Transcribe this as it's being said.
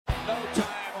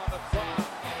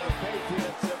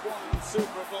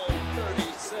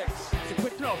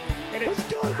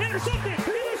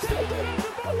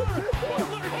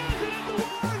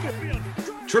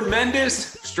Tremendous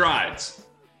strides,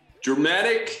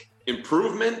 dramatic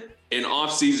improvement in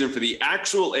off-season for the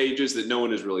actual ages that no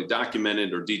one has really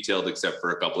documented or detailed except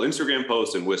for a couple Instagram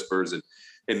posts and whispers and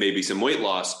maybe some weight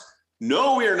loss.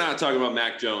 No, we are not talking about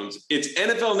Mac Jones. It's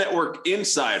NFL Network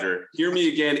insider, hear me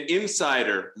again,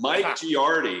 insider, Mike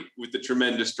Giardi with the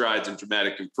tremendous strides and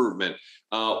dramatic improvement.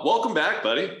 Welcome back,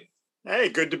 buddy. Hey,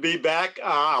 good to be back.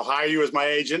 I'll hire you as my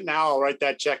agent now. I'll write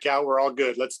that check out. We're all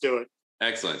good. Let's do it.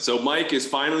 Excellent. So Mike is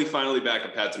finally back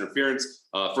at Pat's Interference.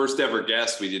 First ever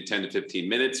guest. We did 10 to 15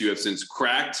 minutes. You have since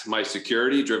cracked my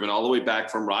security, driven all the way back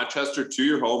from Rochester to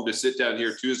your home to sit down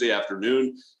here Tuesday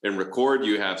afternoon and record.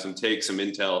 You have some takes, some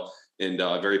intel, and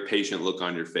a very patient look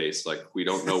on your face. Like we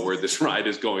don't know where this ride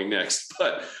is going next,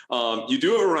 but you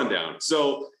do have a rundown.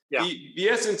 So yeah. The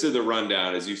essence of the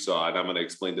rundown, as you saw it, I'm going to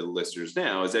explain to the listeners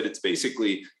now, is that it's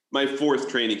basically my fourth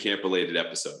training camp related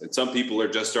episode. And some people are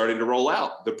just starting to roll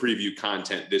out the preview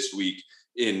content this week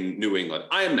in New England.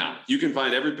 I am not. You can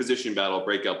find every position battle,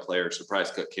 breakout player, surprise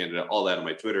cut candidate, all that on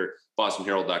my Twitter,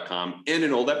 bostonherald.com, and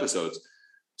in old episodes.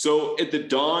 So at the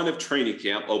dawn of training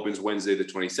camp, opens Wednesday, the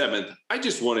 27th, I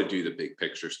just want to do the big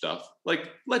picture stuff.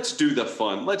 Like, let's do the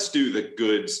fun. Let's do the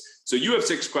goods. So you have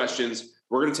 6 questions.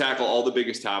 We're going to tackle all the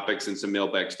biggest topics and some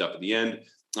mailbag stuff at the end.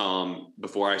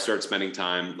 Before I start spending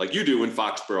time like you do in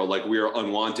Foxborough, like we are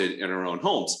unwanted in our own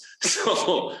homes.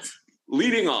 So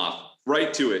leading off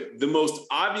right to it, the most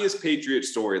obvious Patriot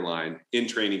storyline in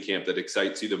training camp that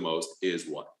excites you the most is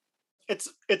what?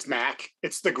 It's Mac.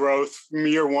 It's the growth from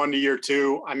year 1 to year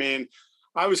 2. I mean,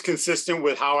 I was consistent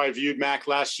with how I viewed Mac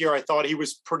last year. I thought he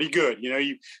was pretty good. You know,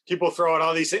 people throw out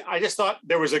all these things. I just thought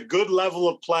there was a good level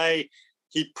of play.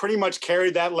 He pretty much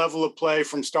carried that level of play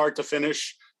from start to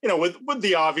finish. You know, with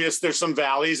the obvious, there's some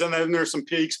valleys and then there's some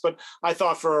peaks. But I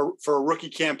thought for a rookie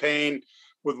campaign,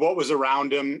 with what was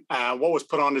around him, what was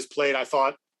put on his plate, I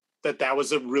thought that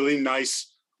was a really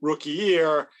nice rookie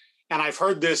year. And I've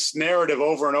heard this narrative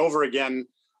over and over again.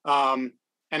 And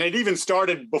it even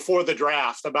started before the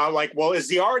draft about like, well, is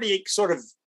he already sort of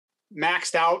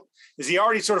maxed out? Is he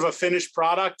already sort of a finished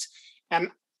product? And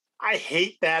I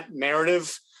hate that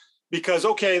narrative. Because,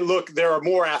 okay, look, there are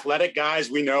more athletic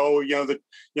guys. We know,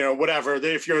 whatever.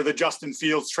 If you're the Justin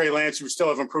Fields, Trey Lance, who still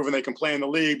haven't proven they can play in the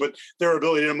league, but their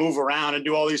ability to move around and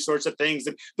do all these sorts of things.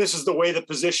 And this is the way the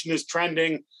position is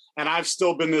trending. And I've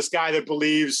still been this guy that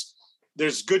believes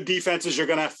there's good defenses you're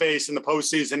going to face in the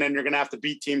postseason, and you're going to have to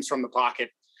beat teams from the pocket.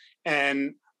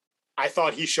 And I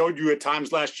thought he showed you at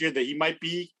times last year that he might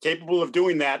be capable of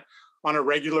doing that on a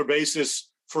regular basis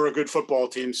for a good football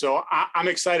team. So I'm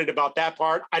excited about that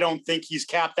part. I don't think he's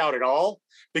capped out at all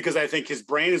because I think his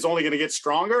brain is only going to get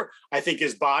stronger. I think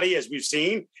his body, as we've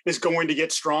seen, is going to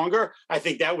get stronger. I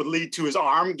think that would lead to his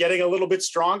arm getting a little bit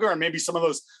stronger, and maybe some of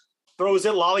those throws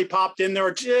that lollipopped in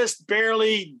there just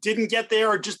barely didn't get there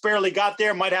or just barely got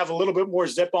there might have a little bit more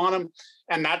zip on him.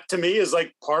 And that to me is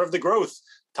like part of the growth.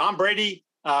 Tom Brady,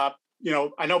 I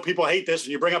know people hate this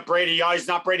when you bring up Brady. Oh, he's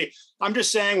not Brady. I'm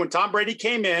just saying when Tom Brady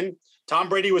came in, Tom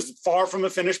Brady was far from a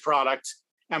finished product.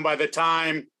 And by the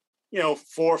time,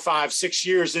 4, 5, 6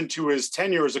 years into his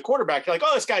tenure as a quarterback, you're like,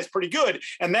 oh, this guy's pretty good.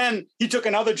 And then he took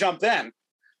another jump then.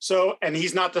 So, and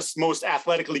he's not the most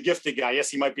athletically gifted guy. Yes,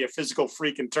 he might be a physical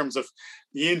freak in terms of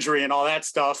the injury and all that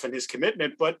stuff and his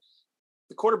commitment, but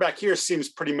the quarterback here seems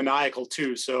pretty maniacal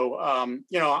too. So,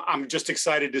 I'm just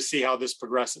excited to see how this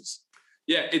progresses.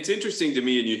 Yeah, it's interesting to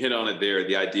me, and you hit on it there,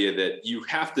 the idea that you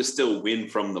have to still win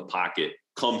from the pocket,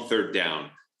 come third down,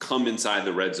 come inside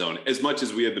the red zone, as much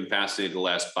as we have been fascinated the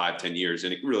last 5-10 years.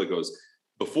 And it really goes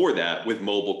before that with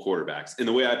mobile quarterbacks. And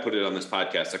the way I put it on this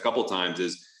podcast a couple of times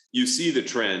is you see the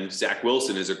trend. Zach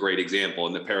Wilson is a great example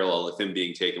in the parallel of him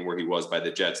being taken where he was by the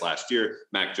Jets last year.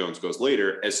 Mac Jones goes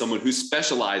later as someone who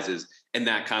specializes in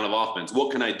that kind of offense.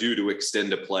 What can I do to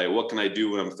extend a play? What can I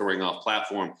do when I'm throwing off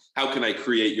platform? How can I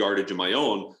create yardage of my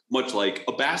own, much like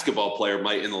a basketball player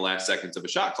might in the last seconds of a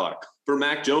shot clock? For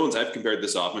Mac Jones, I've compared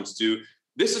this offense to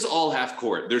this is all half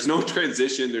court. There's no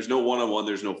transition. There's no one-on-one.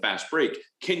 There's no fast break.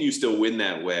 Can you still win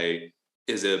that way?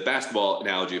 Is a basketball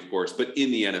analogy, of course, but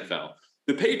in the NFL.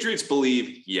 The Patriots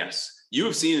believe, yes, you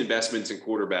have seen investments in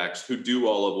quarterbacks who do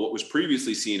all of what was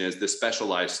previously seen as the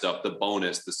specialized stuff, the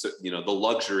bonus, the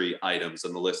luxury items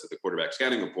on the list of the quarterback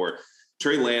scouting report.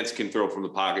 Trey Lance can throw from the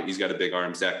pocket. He's got a big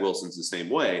arm. Zach Wilson's the same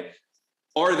way.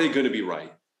 Are they going to be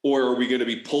right? Or are we going to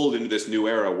be pulled into this new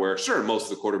era where, sure,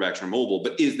 most of the quarterbacks are mobile,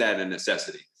 but is that a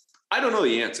necessity? I don't know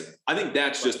the answer. I think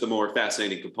that's just the more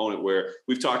fascinating component where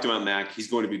we've talked about Mac. He's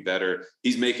going to be better.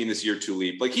 He's making this year 2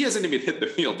 leap. Like he hasn't even hit the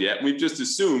field yet. We've just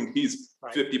assumed he's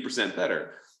 50%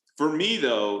 better. For me,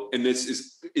 though, and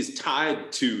this is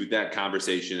tied to that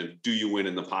conversation of do you win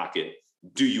in the pocket?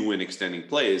 do you win extending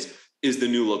plays, is the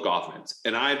new look offense.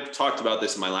 And I've talked about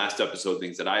this in my last episode,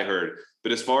 things that I heard,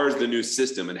 but as far as the new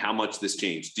system and how much this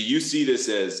changed, do you see this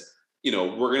as,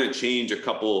 we're going to change a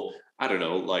couple, I don't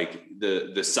know, like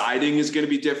the siding is going to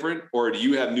be different, or do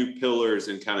you have new pillars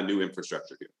and kind of new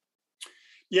infrastructure here?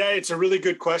 Yeah, it's a really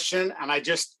good question. And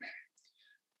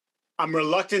I'm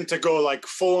reluctant to go like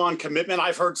full on commitment.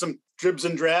 I've heard some dribs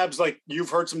and drabs, like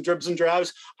you've heard some dribs and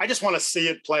drabs. I just want to see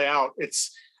it play out.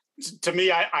 It's, to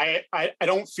me, I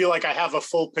don't feel like I have a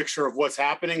full picture of what's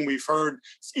happening. We've heard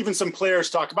even some players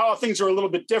talk about, things are a little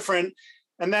bit different.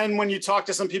 And then when you talk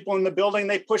to some people in the building,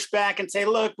 they push back and say,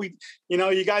 look,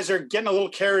 you guys are getting a little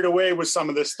carried away with some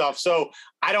of this stuff. So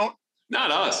I don't.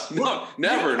 Not us. No,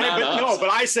 never. Not us. No,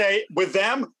 but I say with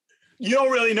them, you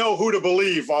don't really know who to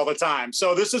believe all the time.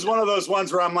 So this is one of those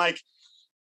ones where I'm like,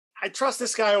 I trust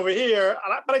this guy over here,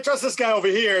 but I trust this guy over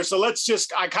here. So let's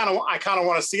just, I kind of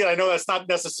want to see it. I know that's not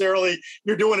necessarily,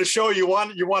 you're doing a show, you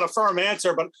want a firm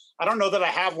answer, but I don't know that I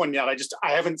have one yet.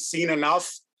 I haven't seen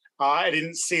enough. I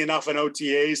didn't see enough in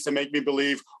OTAs to make me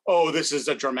believe, this is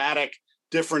a dramatic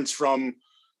difference from,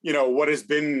 what has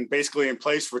been basically in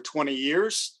place for 20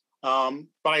 years. But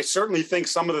I certainly think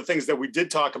some of the things that we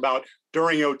did talk about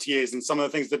during OTAs and some of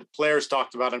the things that the players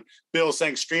talked about, and Bill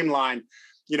saying streamline,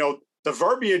 the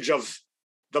verbiage of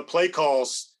the play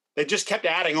calls, they just kept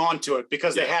adding on to it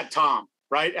because they had Tom,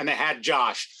 right? And they had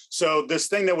Josh. So this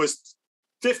thing that was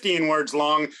 15 words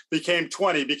long became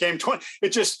 20.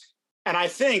 And I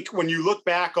think when you look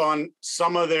back on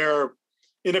some of their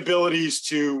inabilities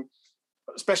to,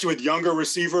 especially with younger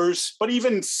receivers, but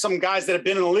even some guys that have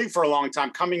been in the league for a long time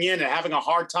coming in and having a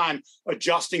hard time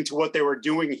adjusting to what they were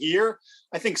doing here,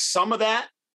 I think some of that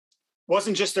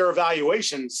wasn't just their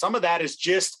evaluation. Some of that is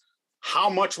just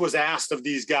how much was asked of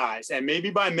these guys. And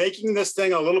maybe by making this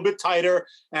thing a little bit tighter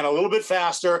and a little bit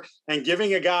faster and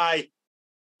giving a guy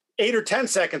 8 or 10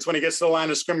 seconds when he gets to the line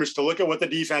of scrimmage to look at what the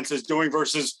defense is doing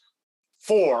versus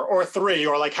 4 or 3,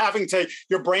 or like having to,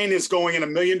 your brain is going in a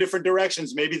million different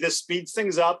directions. Maybe this speeds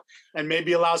things up and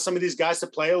maybe allows some of these guys to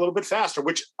play a little bit faster,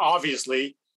 which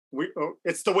obviously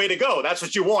it's the way to go. That's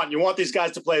what you want. You want these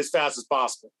guys to play as fast as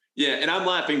possible. Yeah, and I'm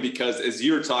laughing because as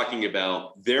you're talking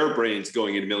about their brains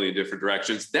going in a million different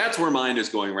directions, that's where mine is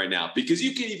going right now. Because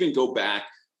you can even go back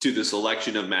to the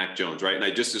selection of Mac Jones, right? And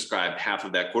I just described half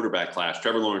of that quarterback class.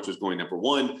 Trevor Lawrence was going number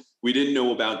 1. We didn't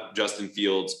know about Justin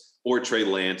Fields or Trey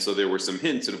Lance, so there were some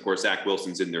hints. And of course, Zach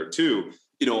Wilson's in there too.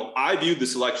 I viewed the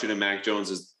selection of Mac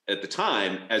Jones at the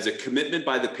time as a commitment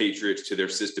by the Patriots to their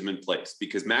system in place,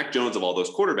 because Mac Jones, of all those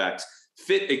quarterbacks,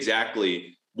 fit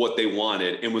exactly what they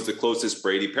wanted and was the closest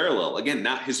Brady parallel. Again,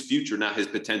 not his future, not his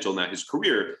potential, not his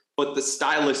career, but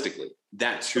stylistically,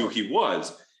 that's who he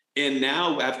was. And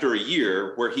now after a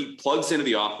year where he plugs into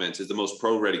the offense as the most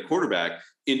pro-ready quarterback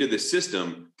into the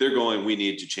system, they're going, we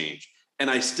need to change. And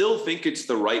I still think it's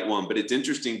the right one, but it's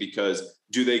interesting because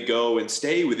do they go and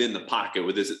stay within the pocket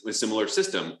with a similar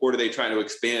system, or do they try to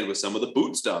expand with some of the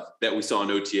boot stuff that we saw in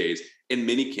OTAs and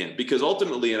minicamp? Because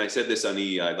ultimately, and I said this on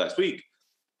EEI last week,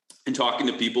 and talking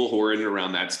to people who are in and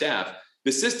around that staff,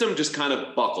 the system just kind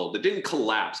of buckled. It didn't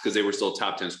collapse because they were still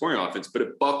top 10 scoring offense, but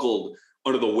it buckled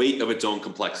under the weight of its own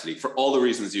complexity for all the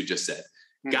reasons you just said.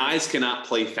 Mm-hmm. Guys cannot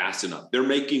play fast enough. They're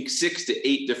making 6 to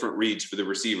 8 different reads for the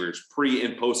receivers pre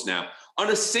and post snap on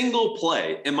a single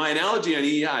play. And my analogy on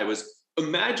EEI was,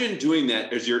 imagine doing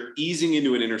that as you're easing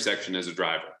into an intersection as a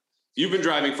driver. You've been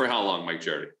driving for how long, Mike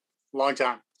Giardi? Long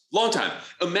time.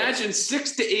 Imagine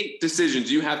 6 to 8 decisions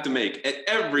you have to make at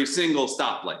every single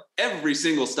stoplight, every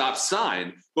single stop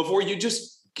sign before you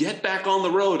just get back on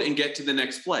the road and get to the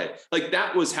next play. Like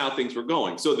that was how things were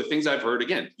going. So the things I've heard,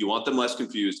 again, you want them less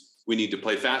confused. We need to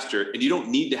play faster, and you don't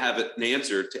need to have an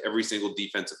answer to every single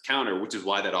defensive counter, which is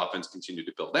why that offense continued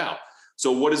to build out.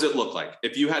 So what does it look like?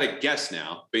 If you had a guess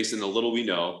now, based on the little we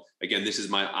know, again, this is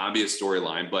my obvious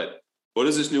storyline, but what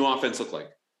does this new offense look like?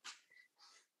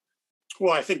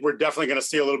 Well, I think we're definitely going to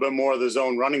see a little bit more of the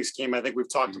zone running scheme. I think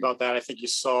we've talked about that. I think you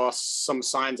saw some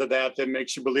signs of that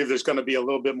makes you believe there's going to be a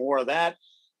little bit more of that.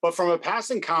 But from a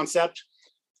passing concept,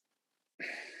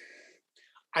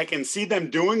 I can see them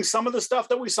doing some of the stuff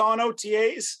that we saw in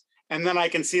OTAs. And then I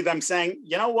can see them saying,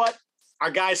 you know what? Our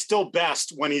guy's still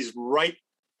best when he's right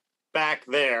back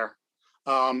there.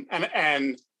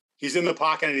 And he's in the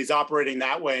pocket and he's operating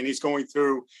that way. And he's going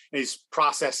through and he's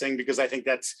processing, because I think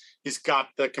he's got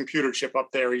the computer chip up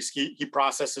there. He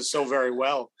processes so very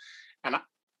well. And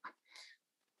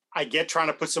I get trying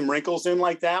to put some wrinkles in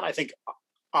like that. I think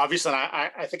obviously,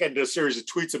 I think I did a series of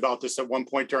tweets about this at one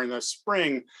point during the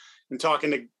spring and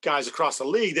talking to guys across the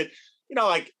league that,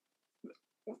 like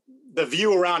the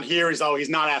view around here is, oh, he's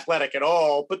not athletic at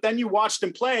all. But then you watched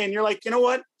him play and you're like, you know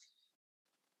what?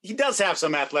 He does have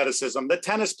some athleticism. The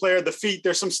tennis player, the feet,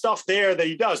 there's some stuff there that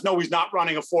he does. No, he's not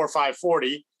running a 4.5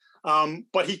 40,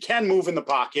 but he can move in the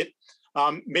pocket.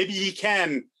 Maybe he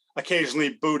can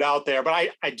occasionally boot out there, but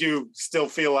I do still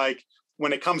feel like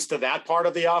when it comes to that part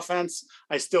of the offense,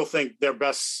 I still think their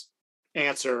best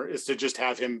answer is to just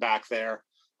have him back there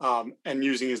and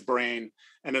using his brain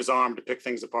and his arm to pick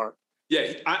things apart.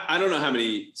 Yeah, I don't know how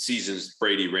many seasons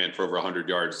Brady ran for over 100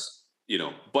 yards,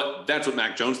 but that's what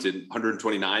Mac Jones did,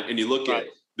 129. And you look at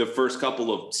the first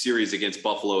couple of series against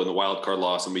Buffalo in the wild card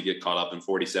loss, and we get caught up in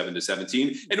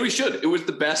 47-17. And we should. It was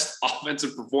the best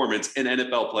offensive performance in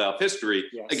NFL playoff history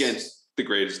against the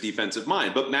greatest defensive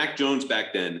mind. But Mac Jones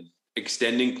back then,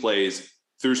 extending plays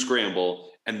through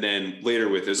scramble, and then later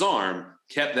with his arm,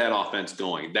 kept that offense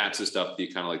going. That's the stuff that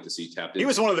you kind of like to see tapped in. He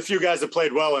was one of the few guys that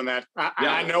played well in that.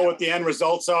 I know what the end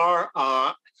results are.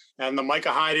 And the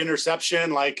Micah Hyde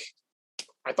interception,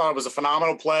 I thought it was a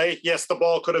phenomenal play. Yes, the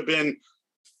ball could have been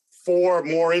 4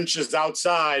 more inches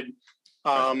outside.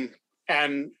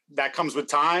 And that comes with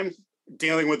time,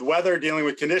 dealing with weather, dealing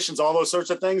with conditions, all those sorts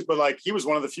of things. But he was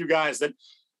one of the few guys that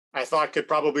I thought could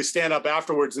probably stand up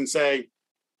afterwards and say,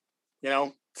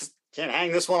 can't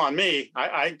hang this one on me.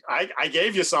 I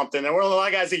gave you something. And we're one of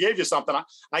the guys that gave you something.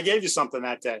 I gave you something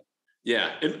that day.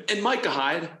 Yeah. And Micah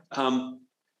Hyde,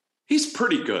 he's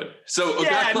pretty good. So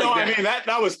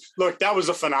that was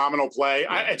a phenomenal play.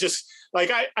 Yeah.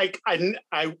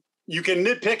 You can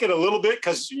nitpick it a little bit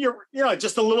because you're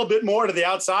just a little bit more to the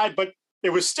outside, but it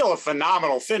was still a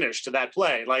phenomenal finish to that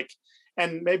play.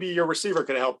 And maybe your receiver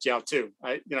could have helped you out too.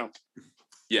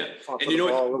 Yeah. And a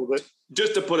little bit.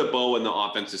 Just to put a bow in the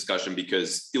offense discussion,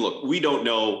 because look, we don't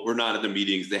know, we're not in the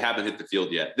meetings. They haven't hit the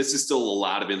field yet. This is still a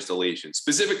lot of installation,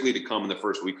 specifically to come in the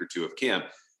first week or two of camp.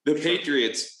 The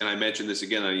Patriots, and I mentioned this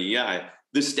again on EI,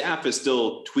 the staff is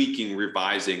still tweaking,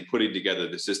 revising, putting together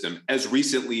the system as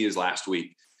recently as last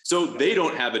week. So they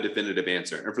don't have a definitive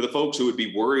answer. And for the folks who would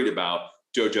be worried about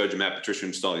Joe Judge and Matt Patricia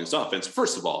installing this offense,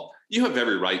 first of all, you have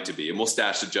every right to be, and we'll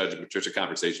stash the Judge and Patricia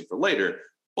conversation for later.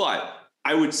 But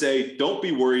I would say don't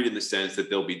be worried in the sense that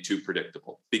they'll be too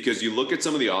predictable, because you look at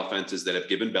some of the offenses that have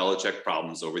given Belichick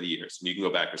problems over the years. And you can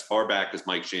go back as far back as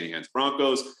Mike Shanahan's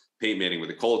Broncos, Peyton Manning with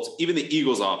the Colts, even the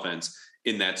Eagles offense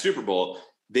in that Super Bowl.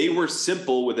 They were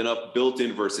simple with enough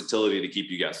built-in versatility to keep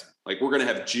you guessing. We're going to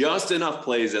have just enough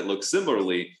plays that look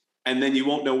similarly, and then you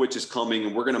won't know which is coming.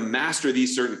 And we're going to master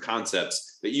these certain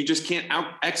concepts that you just can't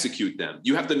out-execute them.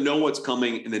 You have to know what's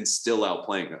coming and then still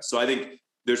outplaying us. So I think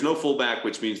there's no fullback,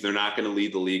 which means they're not going to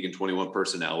lead the league in 21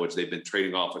 personnel, which they've been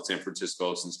trading off with San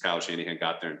Francisco since Kyle Shanahan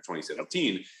got there in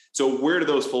 2017. So where do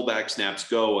those fullback snaps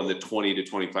go on the 20 to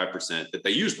 25% that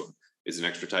they used them? Is an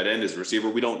extra tight end, is a receiver?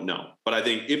 We don't know. But I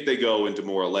think if they go into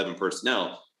more 11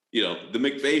 personnel, the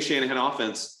McVay Shanahan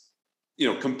offense,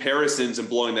 comparisons and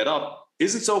blowing that up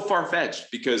isn't so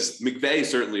far-fetched, because McVay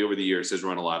certainly over the years has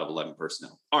run a lot of 11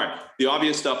 personnel. All right, the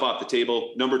obvious stuff off the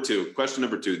table. Question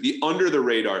number two, the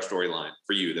under-the-radar storyline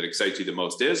for you that excites you the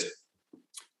most is?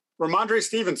 Ramondre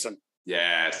Stevenson.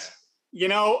 Yes.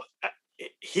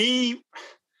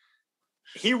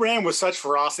 He ran with such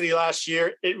ferocity last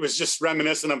year. It was just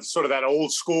reminiscent of sort of that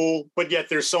old school, but yet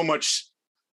there's so much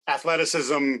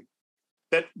athleticism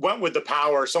that went with the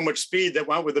power, so much speed that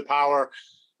went with the power.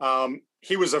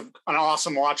 He was an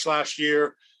awesome watch last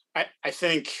year. I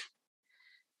think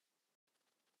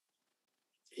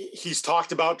he's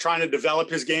talked about trying to develop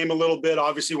his game a little bit.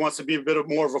 Obviously, he wants to be a bit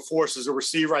more of a force as a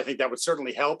receiver. I think that would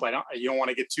certainly help. You don't want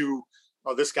to get too,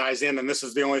 this guy's in and this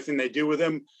is the only thing they do with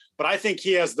him. But I think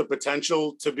he has the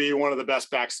potential to be one of the best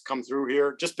backs to come through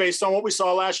here, just based on what we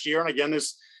saw last year. And again,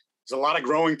 there's a lot of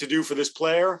growing to do for this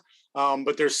player,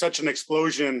 but there's such an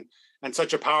explosion and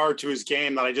such a power to his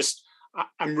game that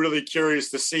I'm really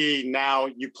curious to see now.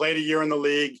 You played a year in the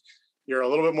league. You're a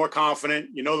little bit more confident.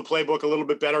 You know the playbook a little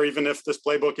bit better, even if this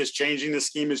playbook is changing, the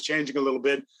scheme is changing a little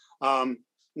bit.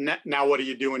 Now what do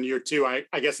you do in year two?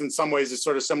 I guess in some ways it's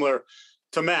sort of similar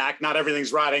to Mac. Not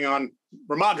everything's riding on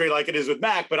Ramondre like it is with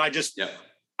Mac, but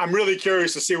I'm really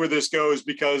curious to see where this goes,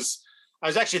 because I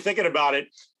was actually thinking about it.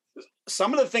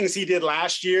 Some of the things he did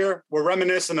last year were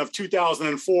reminiscent of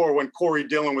 2004 when Corey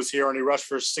Dillon was here and he rushed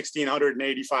for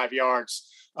 1,685 yards.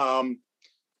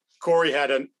 Corey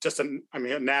had a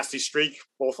nasty streak,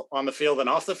 both on the field and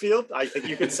off the field, I think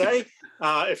you could say,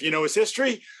 if you know his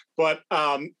history. But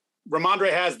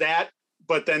Ramondre has that,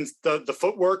 but then the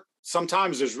footwork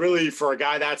sometimes is really, for a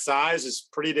guy that size, is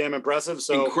pretty damn impressive.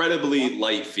 So incredibly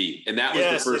light feet. And that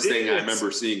was the first thing I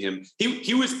remember seeing him.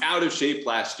 He was out of shape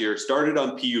last year, started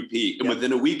on PUP. And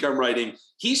within a week I'm writing,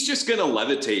 he's just going to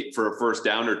levitate for a first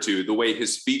down or two, the way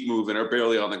his feet move and are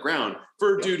barely on the ground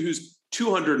for a dude who's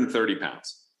 230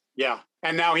 pounds. Yeah.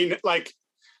 And now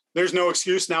there's no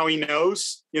excuse. Now he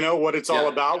knows, what it's all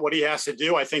about, what he has to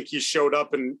do. I think he showed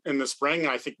up in the spring.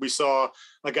 I think we saw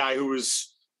a guy who was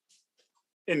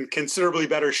in considerably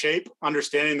better shape,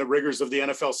 understanding the rigors of the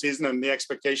NFL season and the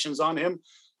expectations on him.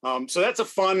 So that's a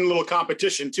fun little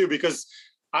competition too, because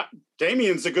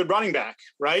Damien's a good running back,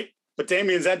 right? But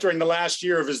Damien's entering the last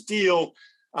year of his deal.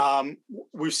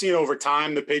 We've seen over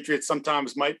time, the Patriots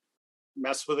sometimes might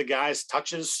mess with a guy's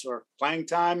touches or playing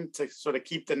time to sort of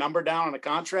keep the number down on a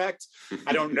contract.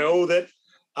 I don't know that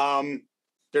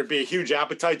there'd be a huge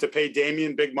appetite to pay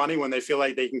Damien big money when they feel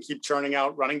like they can keep churning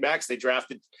out running backs. They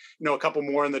drafted, a couple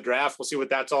more in the draft. We'll see what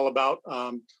that's all about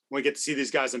when we get to see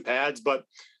these guys in pads. But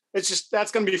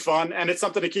that's going to be fun. And it's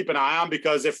something to keep an eye on,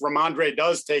 because if Ramondre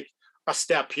does take a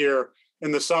step here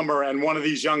in the summer and one of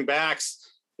these young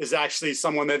backs is actually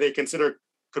someone that they consider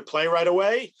could play right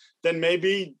away, then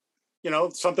maybe,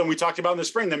 something we talked about in the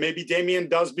spring, then maybe Damien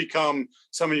does become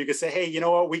someone you could say, hey, you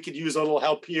know what, we could use a little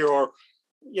help here, or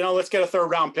let's get a 3rd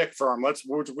round pick for him. Which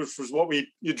was what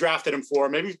you drafted him for.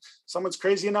 Maybe someone's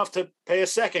crazy enough to pay a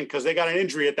 2nd because they got an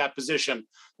injury at that position.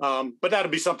 But that'll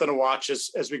be something to watch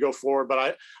as we go forward.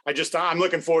 But I'm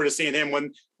looking forward to seeing him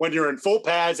when you're in full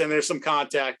pads and there's some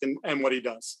contact and what he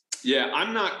does. Yeah,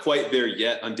 I'm not quite there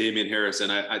yet on Damien Harris.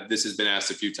 And this has been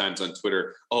asked a few times on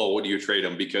Twitter. Oh, what do you trade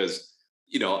him? Because,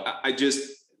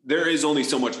 there is only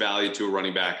so much value to a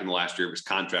running back in the last year of his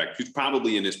contract, who's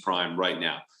probably in his prime right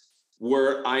now.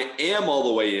 Where I am all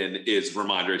the way in is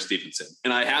Ramondre Stevenson.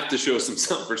 And I have to show some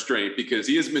self-restraint because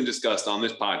he has been discussed on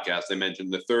this podcast. I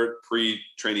mentioned the 3rd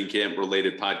pre-training camp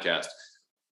related podcast.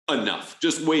 Enough,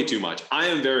 just way too much. I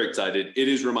am very excited. It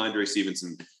is Ramondre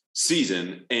Stevenson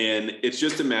season. And it's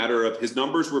just a matter of his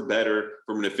numbers were better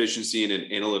from an efficiency and an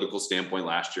analytical standpoint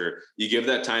last year. You give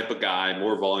that type of guy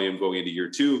more volume going into year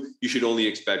 2, you should only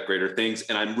expect greater things.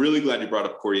 And I'm really glad you brought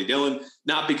up Corey Dillon,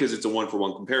 not because it's a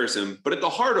 1-for-1 comparison, but at the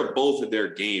heart of both of their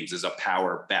games is a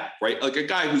power back, right? Like a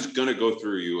guy who's going to go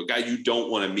through you, a guy you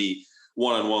don't want to meet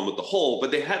one-on-one with the hole,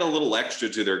 but they had a little extra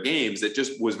to their games that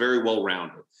just was very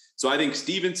well-rounded. So I think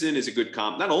Stevenson is a good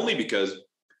comp, not only because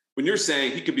when you're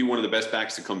saying he could be one of the best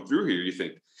backs to come through here, you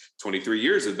think 23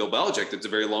 years of Bill Belichick, that's a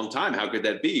very long time. How could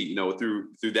that be?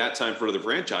 Through that time for other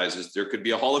franchises, there could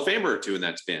be a Hall of Famer or two in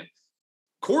that span.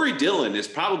 Corey Dillon is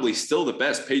probably still the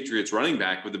best Patriots running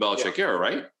back with the Belichick era,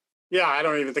 right? Yeah, I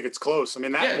don't even think it's close. I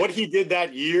mean, what he did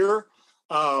that year,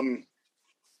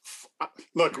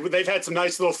 look, they've had some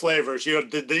nice little flavors.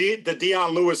 The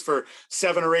Dion Lewis for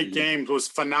 7 or 8 games was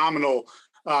phenomenal.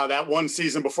 That one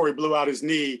season before he blew out his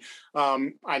knee.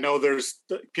 I know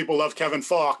people love Kevin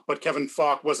Falk, but Kevin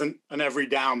Falk wasn't an every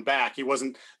down back. He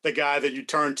wasn't the guy that you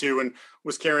turned to and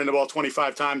was carrying the ball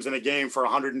 25 times in a game for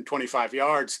 125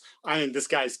 yards. I think this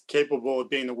guy's capable of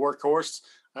being the workhorse.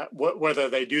 Whether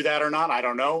they do that or not, I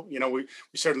don't know. We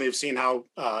certainly have seen how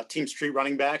teams treat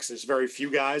running backs. There's very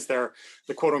few guys. They're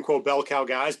the quote unquote bell cow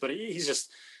guys, but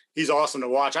he's awesome to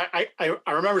watch. I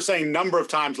remember saying a number of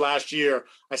times last year,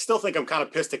 I still think I'm kind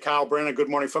of pissed at Kyle Brandt at Good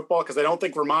Morning Football because I don't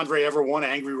think Ramondre ever won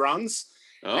angry runs.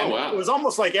 Oh, wow. It was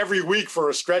almost like every week for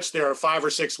a stretch there of 5 or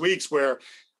 6 weeks where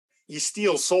he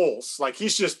steals souls. Like he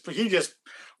just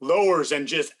lowers and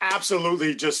just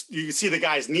absolutely you see the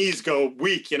guy's knees go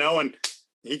weak, and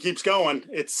he keeps going.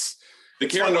 It's the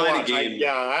Carolina game.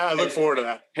 I look forward to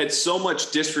that. Had so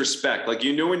much disrespect. Like,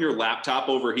 when your laptop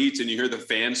overheats and you hear the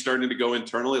fan starting to go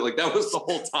internally, like that was the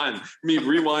whole time. Me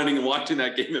rewinding and watching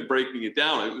that game and breaking it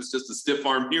down. It was just a stiff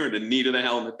arm here and a knee to the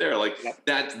helmet there. Like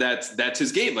that's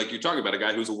his game. Like you're talking about a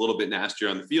guy who's a little bit nastier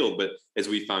on the field, but as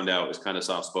we found out, is kind of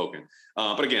soft spoken.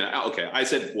 But again, okay, I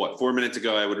said 4 minutes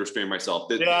ago I would restrain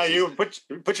myself. You put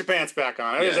your pants back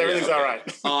on. Everything's okay. All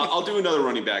right. I'll do another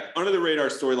running back. Under the radar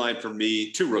storyline for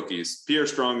me, 2 rookies. Pierre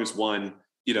Strong is one.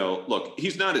 Look,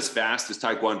 he's not as fast as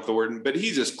Tyquan Thornton, but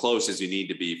he's as close as you need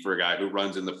to be for a guy who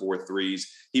runs in the 4.3s.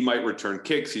 He might return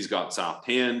kicks. He's got soft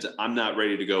hands. I'm not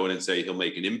ready to go in and say he'll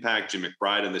make an impact. Jim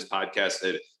McBride on this podcast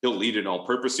said he'll lead in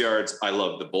all-purpose yards. I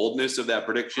love the boldness of that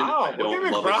prediction. I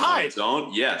don't love it on its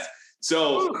own. Yes.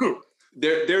 So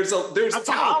there's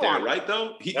talent there, right?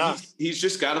 Though he's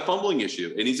just got a fumbling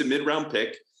issue, and he's a mid-round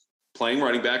pick playing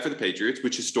running back for the Patriots,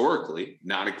 which historically,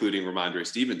 not including Ramondre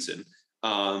Stevenson,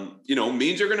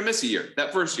 means you're going to miss a year.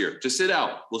 That first year, just sit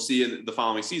out. We'll see you in the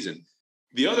following season.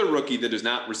 The other rookie that has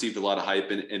not received a lot of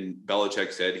hype, and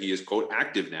Belichick said he is, quote,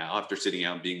 active now after sitting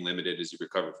out and being limited as he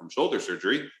recovered from shoulder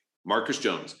surgery, Marcus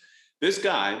Jones. This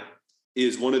guy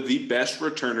is one of the best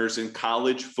returners in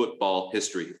college football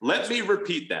history. Let me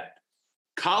repeat that.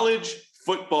 College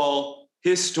football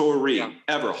history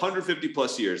ever, 150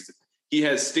 plus years. He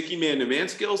has sticky man-to-man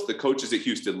skills. The coaches at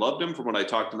Houston loved him from what I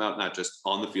talked about, not just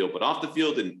on the field, but off the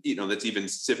field. And, that's even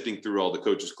sifting through all the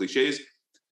coaches' cliches.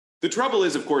 The trouble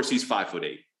is, of course, he's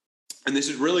 5'8", and this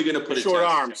is really going to put short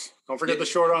arms. Don't forget the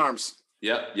short arms.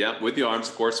 Yeah, with the arms,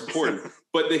 of course, important.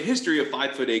 But the history of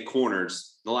 5'8"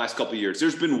 corners in the last couple of years,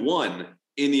 there's been one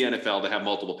in the NFL that have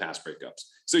multiple pass breakups.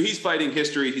 So he's fighting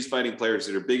history. He's fighting players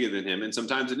that are bigger than him, and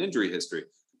sometimes an injury history.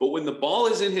 But when the ball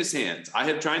is in his hands, I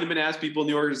have tried to ask people in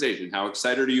the organization, how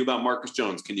excited are you about Marcus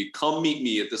Jones? Can you come meet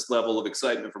me at this level of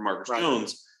excitement for Marcus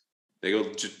Jones? They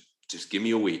go, just give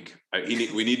me a week.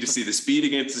 We need to see the speed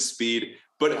against the speed.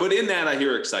 But in that, I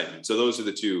hear excitement. So those are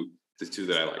the two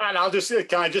that I like. And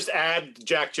can I just add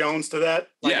Jack Jones to that?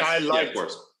 Of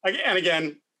course. And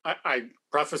again, I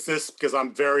preface this because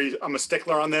I'm a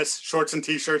stickler on this. Shorts and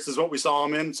t-shirts is what we saw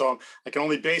him in. So I can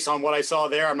only base on what I saw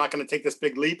there. I'm not going to take this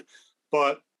big leap,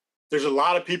 but there's a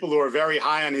lot of people who are very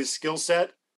high on his skill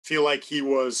set, feel like he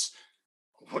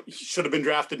should have been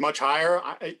drafted much higher.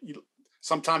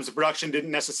 Sometimes the production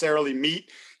didn't necessarily meet.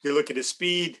 You look at his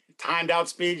speed, timed out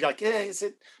speed, you're like, is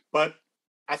it? But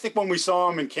I think when we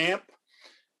saw him in camp,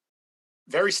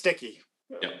 very sticky,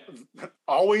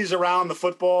 always around the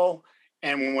football.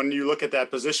 And when you look at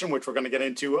that position, which we're going to get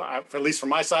into, at least from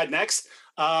my side next,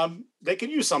 they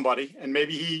could use somebody. And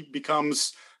maybe he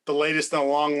becomes the latest in a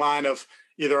long line of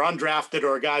either undrafted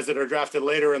or guys that are drafted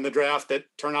later in the draft that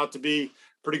turn out to be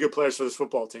pretty good players for this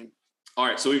football team. All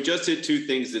right, so we've just hit two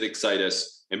things that excite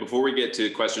us. And before we get to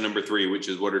question number 3, which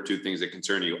is what are two things that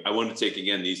concern you, I want to take,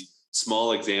 again, these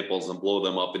small examples and blow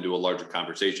them up into a larger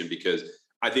conversation, because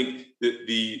I think that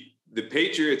the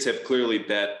Patriots have clearly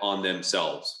bet on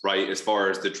themselves, right, as far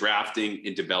as the drafting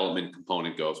and development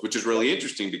component goes, which is really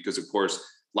interesting because, of course,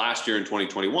 last year in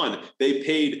 2021,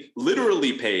 they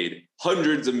literally paid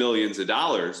hundreds of millions of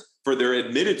dollars for their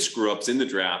admitted screw-ups in the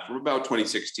draft from about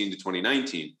 2016 to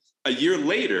 2019. A year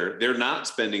later, they're not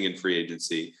spending in free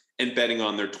agency and betting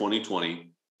on their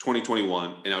 2020,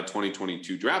 2021, and now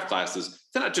 2022 draft classes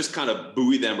to not just kind of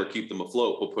buoy them or keep them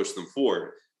afloat, but push them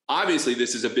forward. Obviously,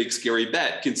 this is a big, scary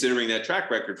bet considering that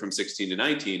track record from 16 to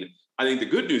 19. I think the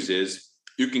good news is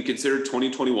you can consider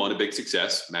 2021 a big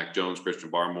success. Mac Jones,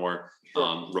 Christian Barmore,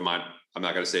 I'm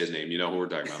not going to say his name. You know who we're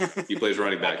talking about. He plays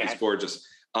running back. He's gorgeous.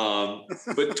 But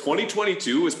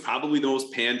 2022 was probably the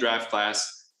most pan draft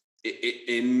class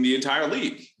in the entire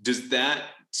league. Does that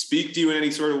speak to you in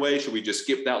any sort of way? Should we just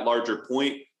skip that larger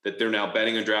point that they're now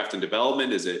betting on draft and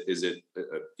development? Is it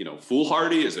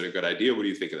foolhardy? Is it a good idea? What do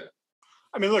you think of that?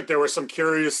 I mean, look, there were some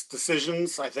curious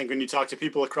decisions, I think, when you talk to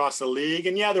people across the league.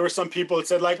 And there were some people that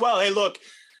said, like, well, hey, look,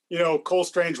 Cole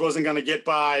Strange wasn't going to get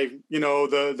by,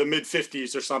 the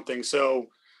mid-50s or something. So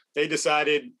they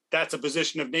decided that's a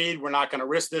position of need. We're not going to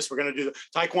risk this. We're going to do the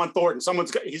Tyquan Thornton.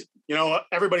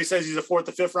 Everybody says he's a 4th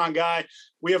or 5th round guy.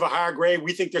 We have a higher grade.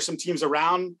 We think there's some teams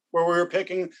around where we were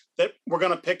picking that we're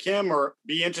going to pick him or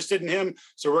be interested in him.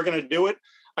 So we're going to do it.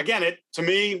 Again, to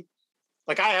me,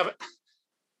 like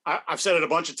I've said it a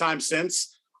bunch of times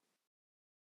since,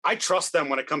 I trust them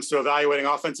when it comes to evaluating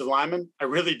offensive linemen. I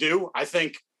really do. I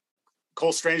think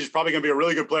Cole Strange is probably going to be a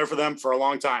really good player for them for a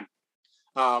long time.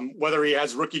 Whether he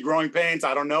has rookie growing pains,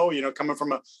 I don't know, coming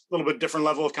from a little bit different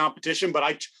level of competition,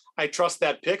 but I trust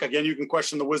that pick. Again, you can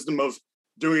question the wisdom of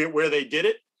doing it where they did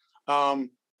it.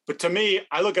 But to me,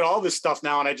 I look at all this stuff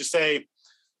now and I just say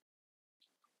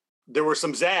there were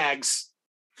some zags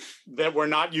that we're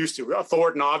not used to.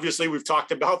 Thornton, obviously, we've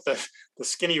talked about the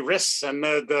skinny wrists and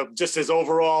the just his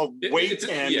overall weight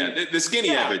the skinny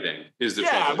everything is the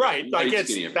trouble. Right. Like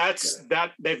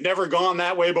that they've never gone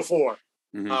that way before.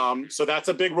 Mm-hmm. So that's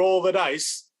a big roll of the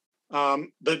dice.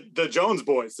 The Jones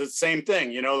boys, the same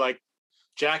thing. Like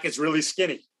Jack is really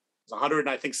skinny. He's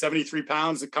 173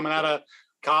 pounds coming out of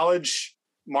college.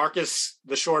 Marcus,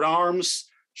 the short arms,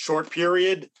 short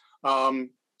period.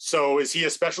 So is he a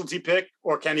specialty pick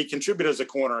or can he contribute as a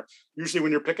corner? Usually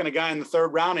when you're picking a guy in the 3rd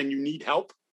round and you need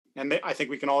help, and I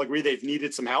think we can all agree they've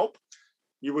needed some help,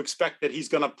 you expect that he's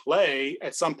going to play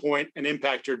at some point and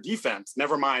impact your defense,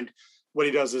 never mind what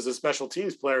he does as a special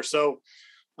teams player. So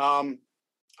I'm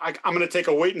going to take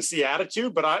a wait and see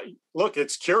attitude, but look,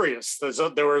 it's curious.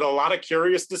 There were a lot of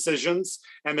curious decisions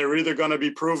and they're either going to be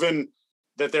proven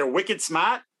that they're wicked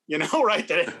smart,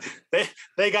 right?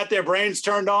 They got their brains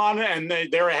turned on and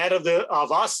they're ahead of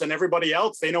us and everybody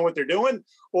else. They know what they're doing,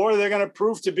 or they're going to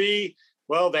prove to be,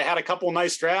 Well, they had a couple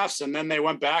nice drafts, and then they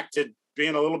went back to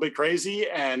being a little bit crazy.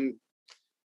 And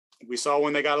we saw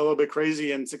when they got a little bit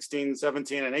crazy in 16,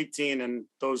 17, and 18, and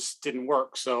those didn't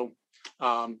work. So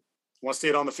we'll see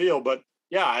it on the field. But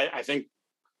yeah, I think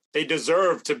they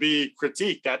deserve to be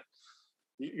critiqued. That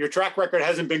your track record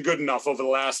hasn't been good enough over the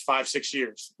last 5-6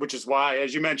 years, which is why,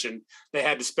 as you mentioned, they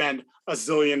had to spend $1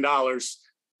 zillion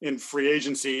in free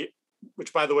agency,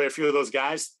 which, by the way, a few of those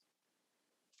guys,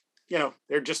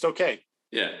 they're just okay.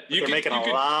 Yeah. They're making a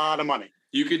lot of money.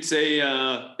 You could say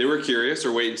they were curious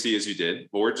or wait and see as you did,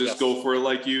 or just go for it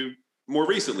like you more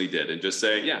recently did and just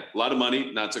say, yeah, a lot of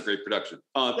money, not so great production.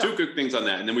 Two quick things on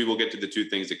that, and then we will get to the two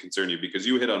things that concern you, because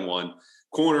you hit on one.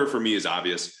 Corner for me is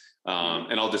obvious.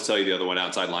 And I'll just tell you the other one,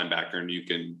 outside linebacker, and you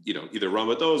can, either run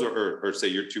with those or say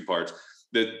your two parts.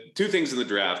 The two things in the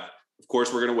draft, of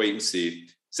course, we're going to wait and see.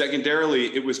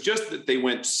 Secondarily, it was just that they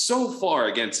went so far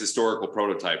against historical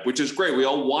prototype, which is great. We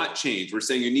all want change. We're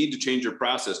saying you need to change your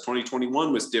process.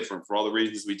 2021 was different for all the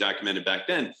reasons we documented back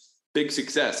then. Big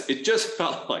success. It just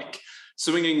felt like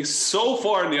swinging so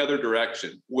far in the other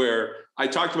direction, where I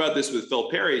talked about this with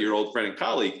Phil Perry, your old friend and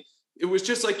colleague. It was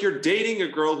just like you're dating a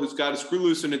girl who's got a screw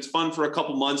loose and it's fun for a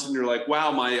couple months. And you're like,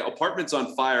 wow, my apartment's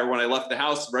on fire when I left the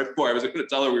house right before I was going to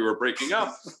tell her we were breaking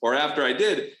up, or after I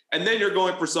did. And then you're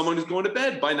going for someone who's going to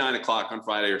bed by 9:00 on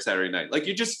Friday or Saturday night. Like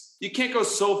you can't go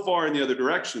so far in the other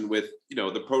direction with,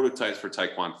 the prototypes for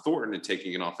Tyquan Thornton and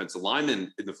taking an offensive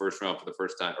lineman in the first round for the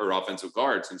first time, or offensive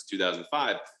guard since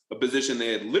 2005, a position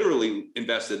they had literally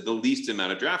invested the least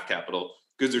amount of draft capital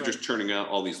because they're just churning out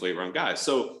all these late round guys.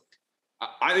 So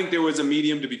I think there was a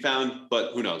medium to be found,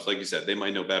 but who knows? Like you said, they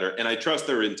might know better. And I trust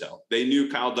their intel. They knew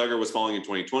Kyle Duggar was falling in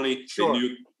 2020. Sure. They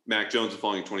knew Mac Jones was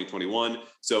falling in 2021.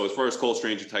 So as far as Cole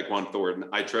Strange and Tyquan Thornton,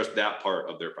 I trust that part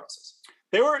of their process.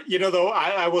 They were, though,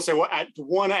 I will say, what I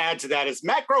want to add to that is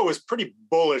Matt Groh was pretty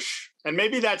bullish. And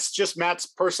maybe that's just Matt's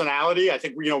personality. I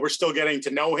think, we're still getting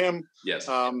to know him. Yes.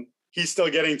 He's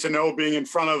still getting to know being in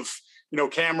front of,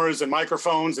 cameras and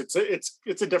microphones.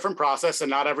 It's a different process, and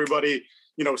not everybody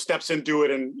steps into it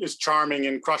and is charming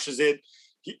and crushes it.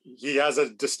 He has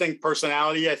a distinct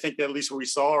personality, I think, at least we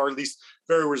saw, or at least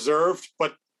very reserved.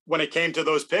 But when it came to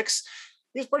those picks,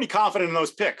 he was pretty confident in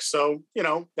those picks. So,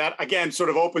 that again sort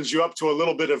of opens you up to a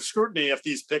little bit of scrutiny if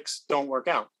these picks don't work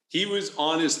out. He was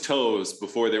on his toes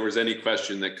before there was any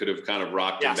question that could have kind of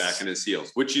rocked him back in his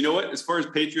heels, which, as far as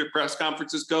Patriot press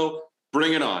conferences go,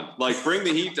 bring it on. Like, bring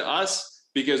the heat to us.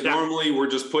 Because normally we're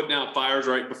just putting out fires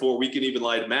right before we can even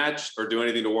light a match or do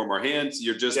anything to warm our hands.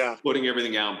 You're just putting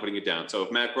everything out and putting it down. So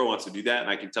if Matt Groh wants to do that, and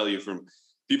I can tell you from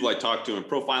people I talked to and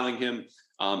profiling him,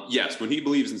 yes, when he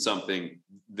believes in something,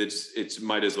 it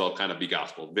might as well kind of be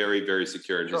gospel. Very, very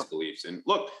secure in his beliefs. And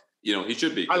look, he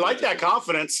should be. I like that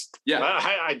confidence. Yeah,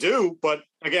 I do. But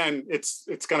again, it's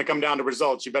going to come down to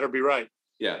results. You better be right.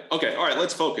 Yeah. Okay. All right.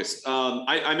 Let's focus.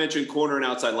 I mentioned corner and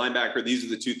outside linebacker. These are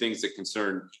the two things that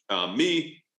concern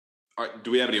me. Do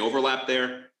we have any overlap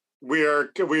there? We are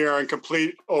in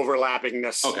complete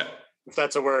overlappingness. Okay. If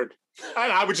that's a word.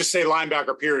 I would just say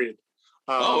linebacker, period.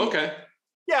 Okay.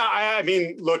 Yeah. I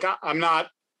mean, look,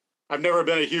 I've never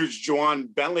been a huge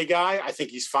Juwan Bentley guy. I think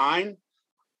he's fine.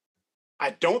 I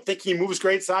don't think he moves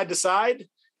great side to side.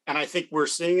 And I think we're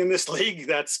seeing in this league,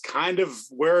 that's kind of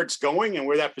where it's going and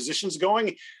where that position's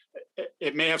going.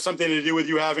 It may have something to do with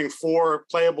you having 4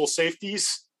 playable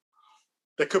safeties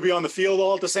that could be on the field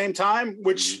all at the same time,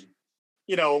 which,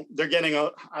 they're getting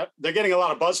a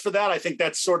lot of buzz for that. I think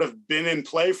that's sort of been in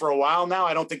play for a while now.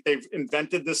 I don't think they've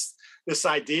invented this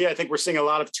idea. I think we're seeing a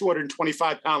lot of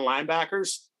 225-pound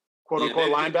linebackers. Quote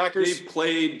unquote linebackers. They've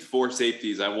played 4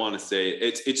 safeties. I want to say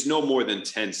it's no more than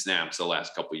 10 snaps the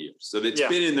last couple of years. So it's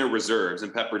been in their reserves,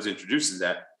 and Peppers introduces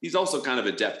that. He's also kind of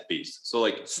a depth piece. So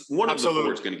one of the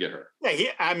 4 is going to get hurt.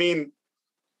 Yeah.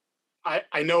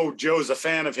 I know Joe's a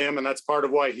fan of him, and that's part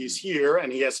of why he's here, and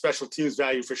he has special teams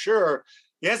value for sure.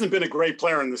 He hasn't been a great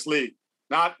player in this league,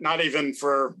 not even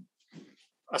for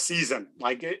a season.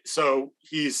 So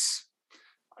he's,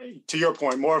 to your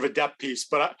point, more of a depth piece.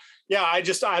 But I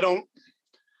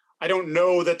don't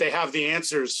know that they have the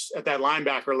answers at that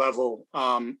linebacker level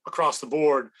across the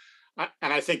board.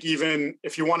 And I think even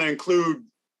if you want to include,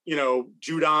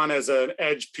 Judon as an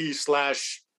edge piece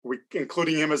 /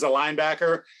 including him as a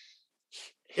linebacker,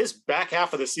 his back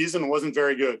half of the season wasn't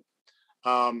very good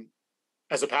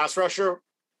as a pass rusher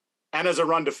and as a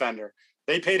run defender.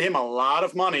 They paid him a lot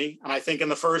of money. And I think in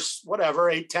the first,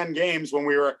 8-10 games when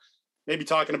we were maybe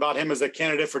talking about him as a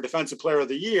candidate for Defensive Player of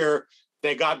the Year,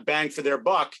 they got banged for their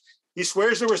buck. He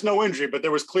swears there was no injury, but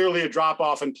there was clearly a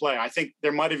drop-off in play. I think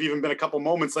there might have even been a couple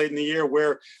moments late in the year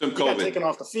where he got taken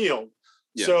off the field.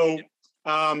 Yeah. So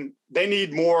they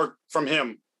need more from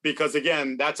him because,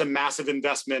 again, that's a massive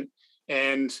investment.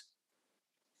 And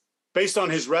based on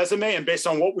his resume and based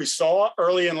on what we saw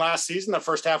early in last season, the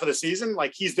first half of the season,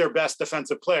 like he's their best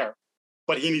defensive player.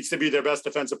 But he needs to be their best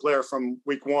defensive player from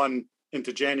week 1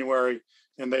 into January.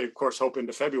 And they, of course, hope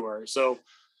into February. So,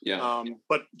 yeah.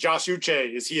 But Josh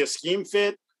Uche, is he a scheme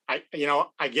fit?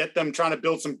 I get them trying to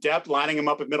build some depth, lining him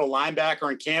up at middle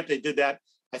linebacker in camp. They did that,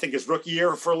 I think, his rookie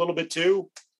year for a little bit too.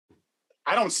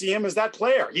 I don't see him as that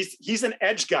player. He's an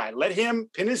edge guy. Let him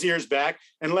pin his ears back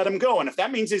and let him go. And if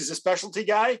that means he's a specialty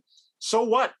guy, so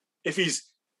what? If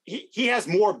he has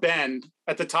more bend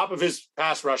at the top of his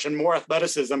pass rush and more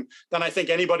athleticism than I think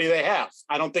anybody they have.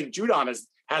 I don't think Judon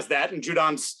has that, and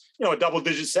Judon's a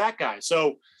double-digit sack guy.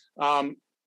 So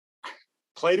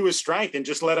play to his strength and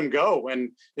just let him go.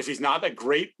 And if he's not a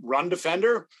great run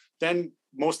defender, then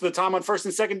most of the time on first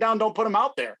and second down, don't put him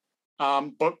out there.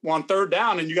 But on third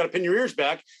down and you got to pin your ears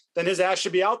back, then his ass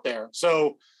should be out there.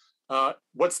 So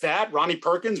what's that? Ronnie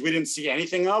Perkins, we didn't see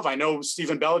anything of. I know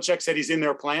Stephen Belichick said he's in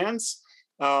their plans.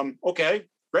 Okay,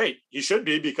 great. He should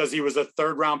be because he was a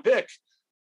 3rd round pick.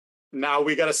 Now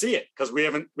we got to see it because we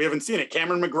haven't seen it.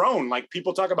 Cameron McGrone, like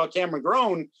people talk about Cameron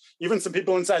McGrone, even some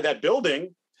people inside that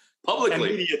building, publicly,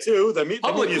 and media too. The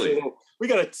media, we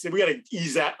got to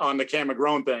ease that on the Cam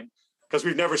McGrone thing because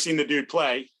we've never seen the dude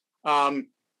play.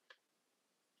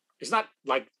 It's not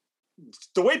like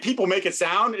the way people make it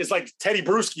sound is like Teddy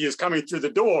Bruschi is coming through the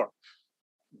door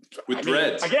with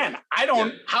dreads. Again,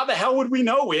 how the hell would we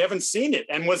know? We haven't seen it.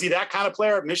 And was he that kind of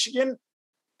player at Michigan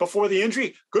before the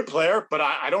injury? Good player, but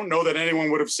I don't know that anyone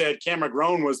would have said Cam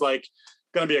McGrone was like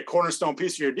going to be a cornerstone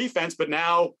piece of your defense. But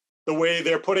now the way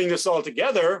they're putting this all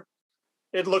together,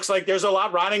 it looks like there's a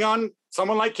lot riding on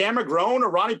someone like Cam McGrone or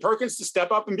Ronnie Perkins to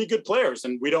step up and be good players.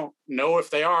 And we don't know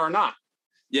if they are or not.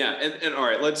 Yeah. And all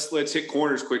right, let's hit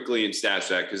corners quickly and stash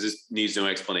that because this needs no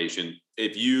explanation.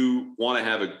 If you want to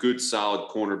have a good, solid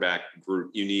cornerback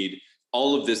group, you need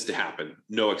all of this to happen.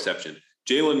 No exception.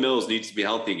 Jalen Mills needs to be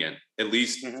healthy again, at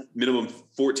least minimum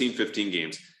 14, 15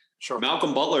 games. Sure.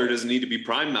 Malcolm Butler doesn't need to be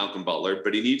prime Malcolm Butler,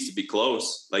 but he needs to be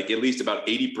close, like at least about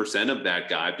 80% of that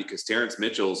guy, because Terrence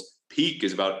Mitchell's peak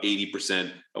is about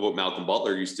 80% of what Malcolm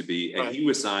Butler used to be. And he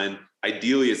was signed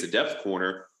ideally as a depth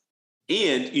corner.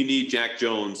 And you need Jack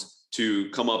Jones to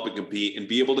come up and compete and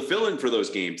be able to fill in for those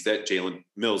games that Jalen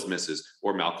Mills misses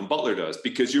or Malcolm Butler does,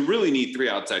 because you really need 3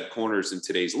 outside corners in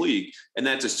today's league. And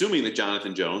that's assuming that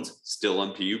Jonathan Jones, still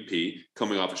on PUP,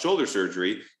 coming off of shoulder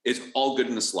surgery, is all good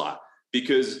in the slot,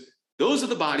 because those are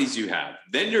the bodies you have.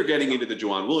 Then you're getting into the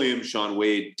Juwan Williams, Sean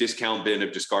Wade discount bin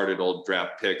of discarded old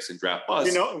draft picks and draft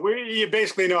busts. You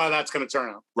basically know how that's going to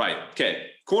turn out. Right. Okay.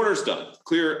 Corner's done.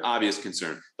 Clear, obvious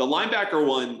concern. The linebacker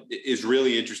one is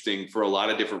really interesting for a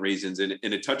lot of different reasons. And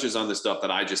it touches on the stuff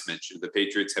that I just mentioned. The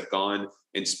Patriots have gone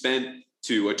and spent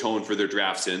to atone for their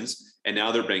draft sins, and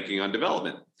now they're banking on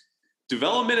development.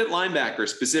 Development at linebacker,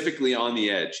 specifically on the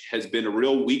edge, has been a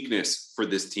real weakness for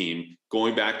this team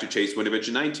going back to Chase Winovich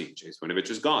in 19. Chase Winovich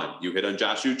is gone. You hit on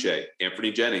Josh Uche,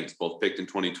 Anthony Jennings, both picked in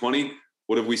 2020.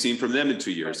 What have we seen from them in 2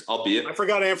 years? Albeit, I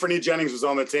forgot Anthony Jennings was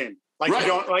on the team. Like, right. You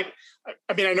don't like,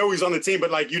 I mean, I know he's on the team,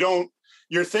 but like,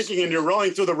 you're thinking and you're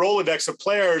rolling through the Rolodex of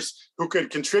players who could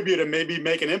contribute and maybe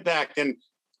make an impact. And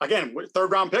again, 3rd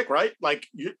round pick, right? Like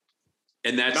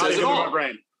and that says it all.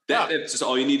 That's just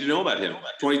all you need to know about him.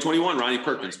 2021, Ronnie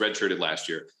Perkins redshirted last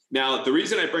year. Now, the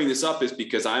reason I bring this up is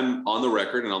because I'm on the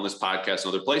record and on this podcast and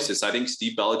other places, I think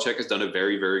Steve Belichick has done a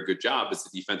very, very good job as the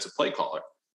defensive play caller.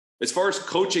 As far as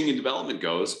coaching and development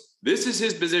goes, this is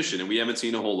his position, and we haven't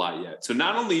seen a whole lot yet. So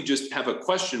not only just have a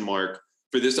question mark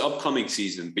for this upcoming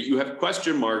season, but you have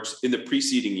question marks in the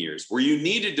preceding years where you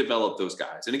need to develop those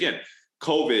guys. And again,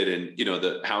 COVID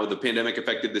and how the pandemic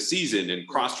affected the season and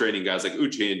cross-training guys like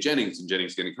Uche and Jennings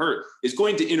getting hurt is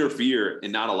going to interfere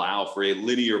and not allow for a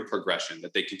linear progression,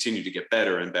 that they continue to get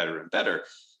better and better and better.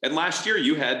 And last year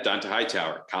you had Dante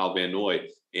Hightower, Kyle Van Noy,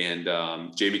 and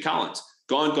Jamie Collins.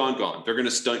 Gone. They're going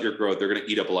to stunt your growth. They're going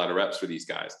to eat up a lot of reps for these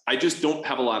guys. I just don't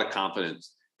have a lot of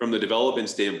confidence from the development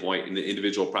standpoint in the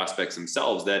individual prospects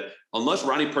themselves that unless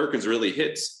Ronnie Perkins really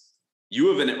hits, you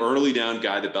have an early down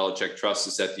guy that Belichick trusts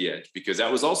to set the edge, because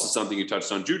that was also something you touched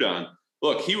on, Judon.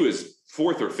 Look, he was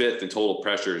 4th or 5th in total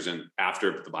pressures and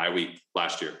after the bye week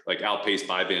last year, like outpaced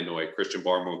by Van Noy. Christian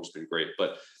Barmore has been great,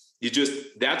 but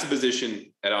that's a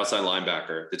position at outside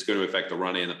linebacker that's going to affect the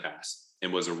run and the pass,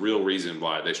 and was a real reason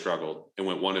why they struggled and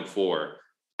went 1-4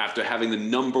 after having the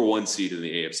number 1 seed in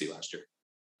the AFC last year.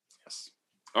 Yes.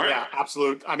 All right. Yeah,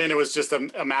 absolute. I mean, it was just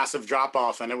a massive drop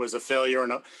off, and it was a failure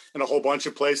in a whole bunch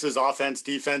of places: offense,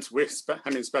 defense,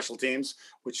 special teams,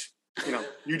 which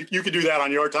you could do that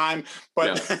on your time,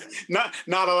 but not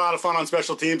a lot of fun on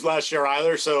special teams last year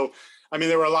either. So, I mean,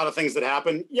 there were a lot of things that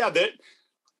happened. Yeah,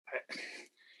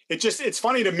 it's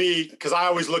funny to me because I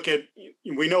always look at,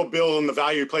 we know Bill and the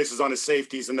value he places on his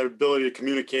safeties and their ability to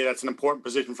communicate. That's an important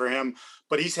position for him,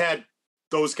 but he's had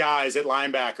those guys at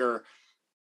linebacker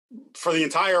for the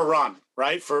entire run,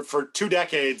 right? For 2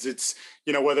 decades. It's,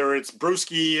 whether it's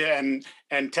Bruschi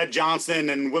and Ted Johnson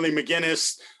and Willie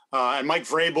McGinnis and Mike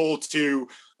Vrabel to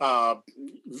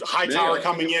Hightower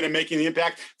coming in and making the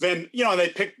impact. Then, they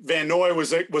picked Van Noy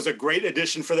was a great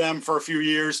addition for them for a few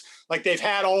years. Like, they've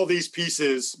had all these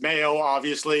pieces, Mayo,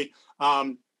 obviously.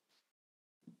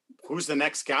 Who's the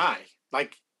next guy?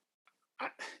 Like,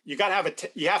 you have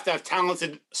to have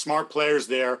talented, smart players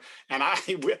there. And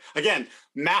again,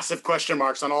 massive question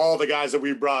marks on all the guys that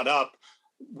we brought up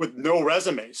with no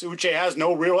resumes. Uche has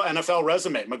no real NFL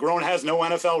resume. McGrone has no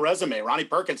NFL resume. Ronnie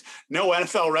Perkins, no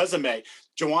NFL resume.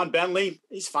 Jawan Bentley,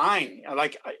 he's fine.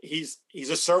 Like, he's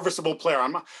a serviceable player. I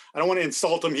don't want to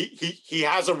insult him. He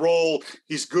has a role.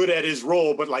 He's good at his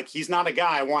role, but like, he's not a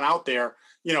guy I want out there,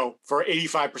 for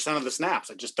 85% of the snaps.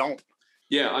 I just don't.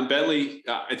 Yeah, on Bentley,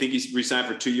 I think he's re-signed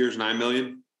for 2 years, $9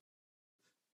 million.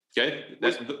 Okay,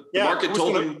 the market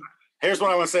told him. Here's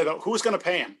what I want to say though: who's going to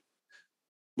pay him?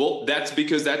 Well, that's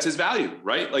because that's his value,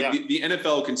 right? Like, the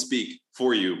NFL can speak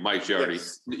for you, Mike Giardi.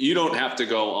 Yes. You don't have to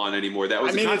go on anymore. That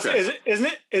was the contract.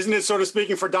 Isn't it sort of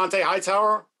speaking for Dante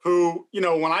Hightower, who,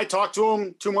 when I talked to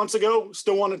him 2 months ago,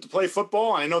 still wanted to play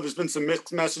football. I know there's been some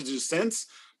mixed messages since,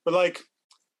 but like,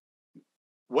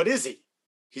 what is he?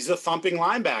 He's a thumping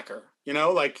linebacker,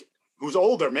 like, who's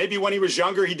older. Maybe when he was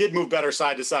younger, he did move better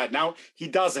side to side. Now he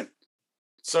doesn't.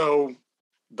 So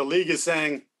the league is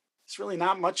saying it's really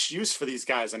not much use for these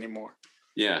guys anymore.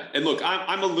 Yeah. And look,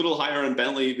 I'm a little higher on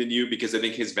Bentley than you because I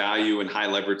think his value in high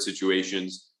leverage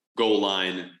situations, goal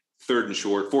line, 3rd and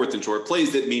short, 4th and short,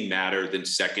 plays that mean matter than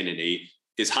 2nd and 8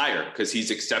 is higher because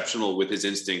he's exceptional with his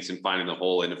instincts and finding the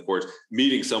hole. And of course,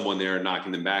 meeting someone there and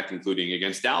knocking them back, including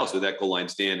against Dallas with that goal line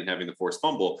stand and having the forced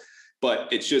fumble. But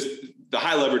it's just the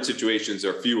high leverage situations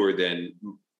are fewer than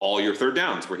all your 3rd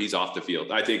downs where he's off the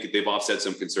field. I think they've offset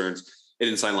some concerns. An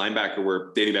inside linebacker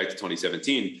where, dating back to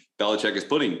 2017, Belichick is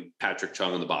putting Patrick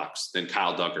Chung in the box, then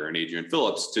Kyle Duggar and Adrian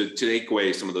Phillips to take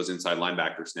away some of those inside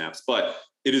linebacker snaps. But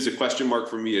it is a question mark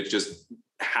for me. It's just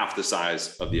half the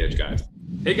size of the edge guys.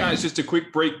 Hey guys, just a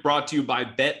quick break brought to you by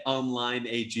BetOnline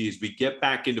AG. As we get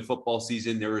back into football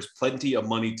season, there is plenty of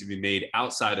money to be made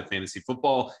outside of fantasy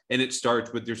football, and it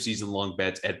starts with your season-long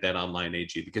bets at BetOnline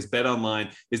AG because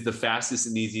BetOnline is the fastest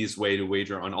and easiest way to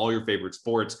wager on all your favorite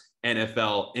sports.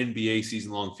 NFL, NBA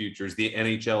season-long futures. The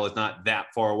NHL is not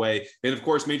that far away. And of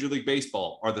course, Major League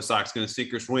Baseball. Are the Sox going to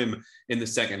sink or swim in the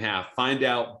second half? Find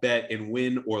out, bet, and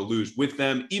win or lose with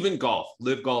them. Even golf.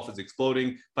 Live Golf is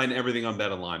exploding. Find everything on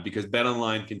BetOnline because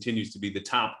BetOnline continues to be the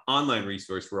top online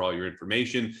resource for all your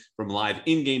information from live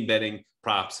in-game betting,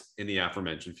 props, and the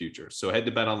aforementioned futures. So head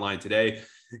to BetOnline today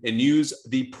and use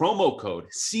the promo code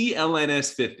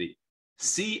CLNS50.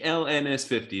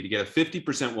 CLNS50 to get a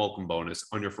 50% welcome bonus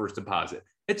on your first deposit.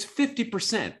 It's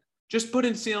 50%. Just put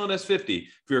in CLNS50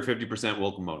 for your 50%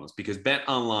 welcome bonus because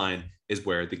BetOnline is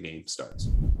where the game starts.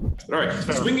 All right,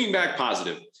 swinging back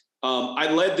positive.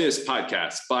 I led this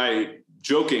podcast by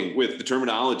joking with the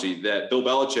terminology that Bill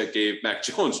Belichick gave Mac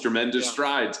Jones tremendous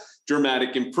strides,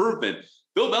 dramatic improvement.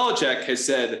 Bill Belichick has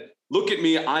said, look at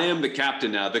me, I am the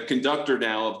captain now, the conductor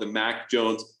now of the Mac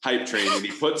Jones hype train. And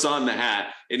he puts on the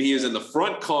hat and he is in the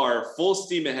front car, full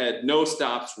steam ahead, no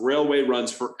stops, railway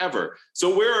runs forever.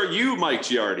 So where are you, Mike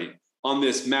Giardi, on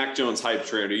this Mac Jones hype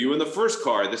train? Are you in the first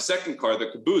car, the second car, the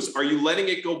caboose? Are you letting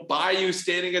it go by you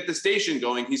standing at the station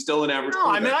going, he's still an average? No,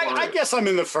 I mean, I guess I'm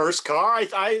in the first car.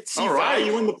 I see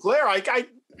value in the player.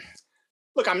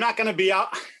 Look, I'm not going to be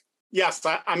out. Yes,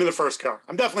 I'm in the first car.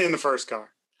 I'm definitely in the first car.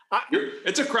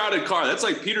 It's a crowded car. That's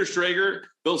like Peter Schrager.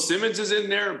 Bill Simmons is in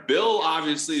there. Bill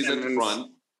obviously is in the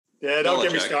front. Yeah, don't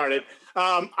get me started.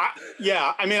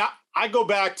 I go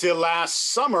back to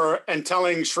last summer and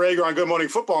telling Schrager on Good Morning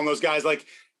Football and those guys, like,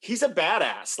 he's a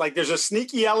badass. Like, there's a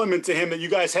sneaky element to him that you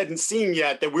guys hadn't seen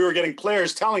yet that we were getting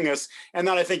players telling us. And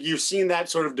then I think you've seen that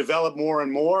sort of develop more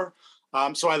and more.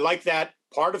 So I like that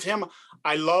part of him.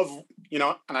 I love, and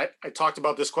I talked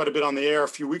about this quite a bit on the air a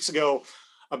few weeks ago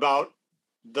about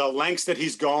the lengths that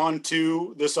he's gone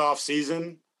to this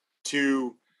offseason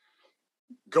to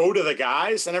go to the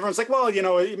guys. And everyone's like, well,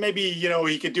 maybe,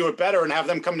 he could do it better and have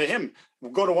them come to him.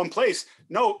 We'll go to one place.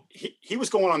 No, he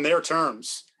was going on their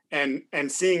terms and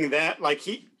seeing that, like,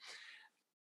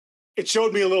 it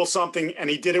showed me a little something, and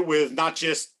he did it with not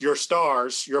just your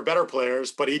stars, your better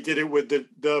players, but he did it with the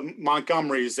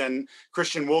Montgomerys and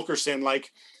Christian Wilkerson, like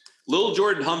Lil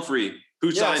Jordan Humphrey,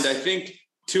 who signed, I think,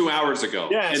 2 hours ago.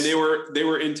 Yes. And they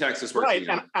were in Texas working. Right.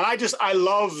 And I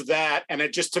love that. And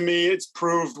it just, to me, it's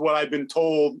proved what I've been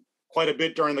told quite a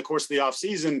bit during the course of the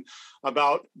offseason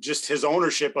about just his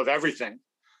ownership of everything.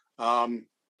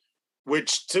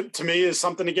 Which to me is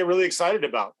something to get really excited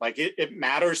about. Like it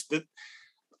matters that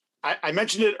I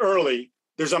mentioned it early.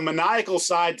 There's a maniacal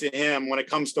side to him when it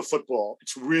comes to football.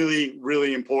 It's really,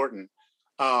 really important.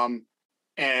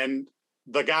 And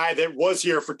the guy that was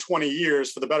here for 20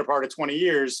 years, for the better part of 20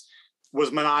 years,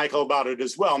 was maniacal about it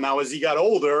as well. Now, as he got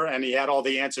older and he had all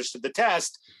the answers to the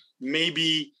test,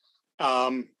 maybe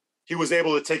he was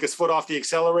able to take his foot off the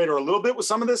accelerator a little bit with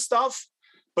some of this stuff.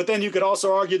 But then you could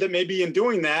also argue that maybe in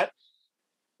doing that,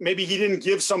 maybe he didn't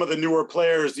give some of the newer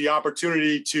players the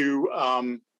opportunity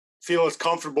to feel as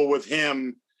comfortable with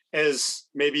him as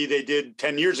maybe they did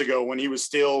 10 years ago when he was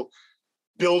still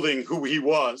building who he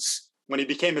was. When he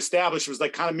became established, it was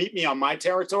like, kind of meet me on my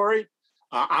territory.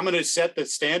 I'm going to set the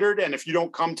standard. And if you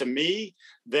don't come to me,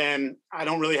 then I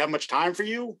don't really have much time for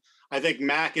you. I think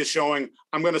Mac is showing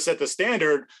I'm going to set the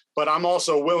standard, but I'm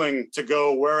also willing to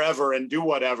go wherever and do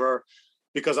whatever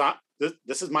because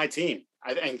this is my team.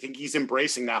 I think he's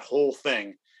embracing that whole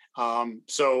thing.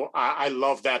 So I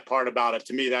love that part about it.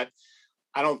 To me, that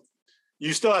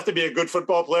you still have to be a good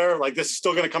football player. Like this is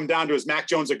still going to come down to, is Mac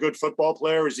Jones a good football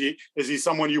player? Is he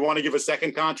someone you want to give a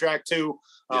second contract to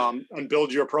and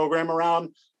build your program around?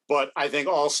 But I think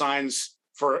all signs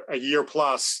for a year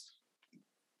plus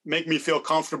make me feel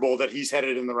comfortable that he's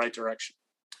headed in the right direction.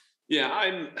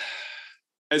 Yeah,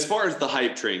 as far as the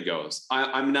hype train goes,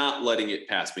 I'm not letting it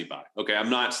pass me by. Okay, I'm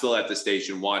not still at the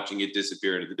station watching it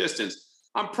disappear into the distance.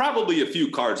 I'm probably a few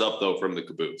cards up, though, from the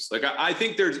caboose. Like, I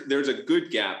think there's a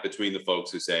good gap between the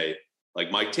folks who say,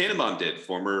 like Mike Tannenbaum did,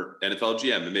 former NFL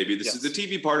GM, and maybe this is the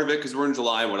TV part of it because we're in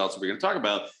July, and what else are we going to talk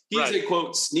about? He's a,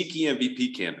 quote, sneaky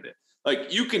MVP candidate.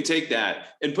 Like, you can take that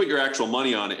and put your actual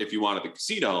money on it if you want at the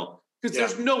casino, because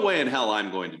there's no way in hell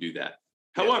I'm going to do that.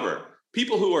 However,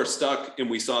 people who are stuck, and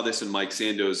we saw this in Mike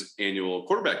Sando's annual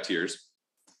quarterback tiers,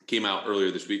 came out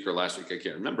earlier this week or last week, I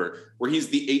can't remember, where he's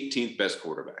the 18th best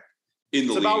quarterback in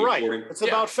the league. About right. It's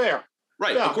about fair.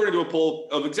 Right. Yeah. According to a poll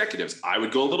of executives, I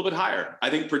would go a little bit higher. I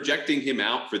think projecting him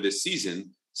out for this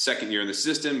season, second year in the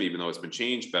system, even though it's been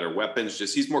changed, better weapons,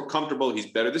 just he's more comfortable. He's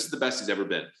better. This is the best he's ever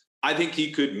been. I think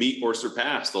he could meet or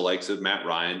surpass the likes of Matt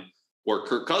Ryan or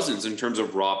Kirk Cousins in terms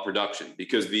of raw production,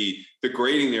 because the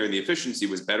grading there and the efficiency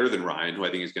was better than Ryan, who I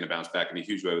think is going to bounce back in a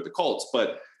huge way with the Colts.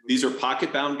 But these are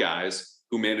pocket-bound guys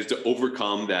who managed to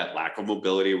overcome that lack of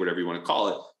mobility or whatever you want to call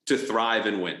it to thrive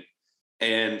and win.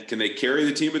 And can they carry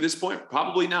the team at this point?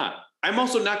 Probably not. I'm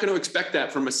also not going to expect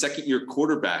that from a second-year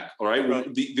quarterback, all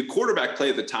right? The quarterback play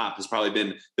at the top has probably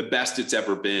been the best it's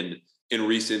ever been in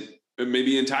recent,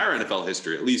 maybe entire NFL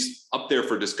history, at least up there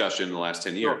for discussion in the last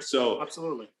 10 years. So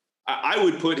absolutely. I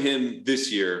would put him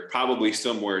this year probably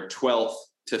somewhere 12th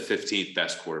to 15th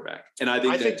best quarterback. And I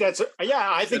think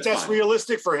that's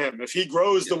realistic for him. If he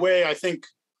grows the way I think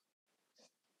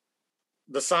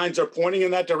the signs are pointing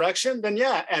in that direction, then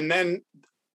and then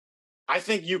I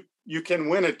think you can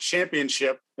win a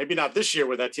championship, maybe not this year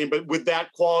with that team, but with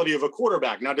that quality of a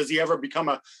quarterback. Now, does he ever become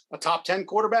a top 10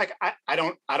 quarterback? I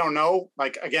don't know.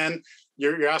 Like, again,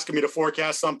 you're asking me to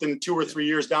forecast something 2 or 3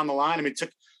 years down the line. I mean, it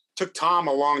took Tom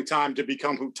a long time to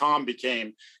become who Tom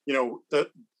became, the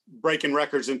breaking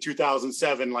records in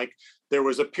 2007. Like, there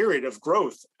was a period of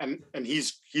growth, and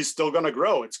he's still going to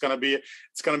grow. It's going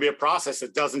to be a process.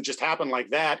 It doesn't just happen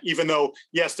like that, even though,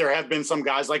 yes, there have been some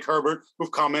guys like Herbert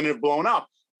who've come in and have blown up,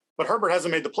 but Herbert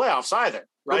hasn't made the playoffs either.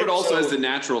 Right? Herbert also has the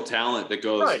natural talent that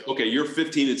goes, okay, you're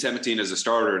 15 and 17 as a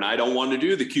starter, and I don't want to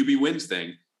do the QB wins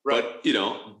thing. Right.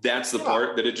 But, that's the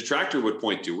part that a detractor would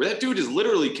point to, where that dude is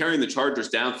literally carrying the Chargers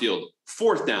downfield,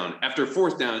 fourth down after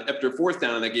fourth down after fourth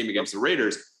down in that game against the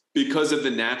Raiders, because of the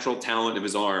natural talent of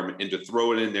his arm, and to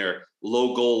throw it in there,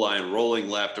 low goal line, rolling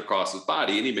left across his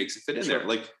body, and he makes it fit in there.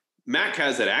 Like, Mac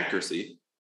has that accuracy,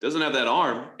 doesn't have that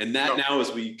arm. And that now,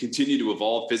 as we continue to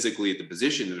evolve physically at the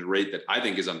position at a rate that I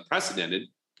think is unprecedented,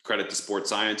 credit to sports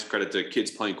science, credit to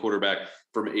kids playing quarterback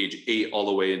from age 8 all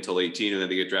the way until 18, and then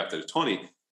they get drafted at 20.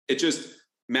 It just,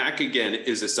 Mac, again,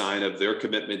 is a sign of their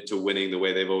commitment to winning the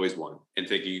way they've always won and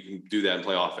thinking you can do that and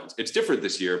play offense. It's different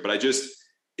this year, but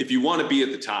if you want to be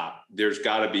at the top, there's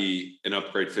got to be an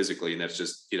upgrade physically. And that's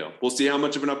just, we'll see how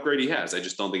much of an upgrade he has. I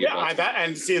just don't think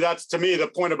and see, that's, to me, the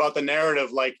point about the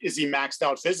narrative. Like, is he maxed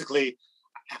out physically?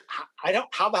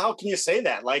 how the hell can you say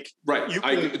that? Like, right.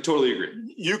 I totally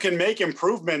agree. You can make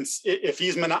improvements if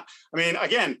he's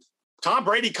again, Tom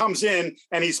Brady comes in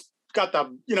and he's got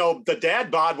the dad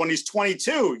bod when he's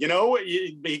 22,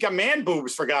 he got man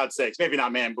boobs, for God's sakes. Maybe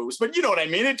not man boobs, but you know what I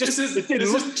mean? This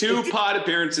is 2 pod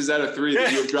appearances out of 3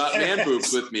 that you have dropped man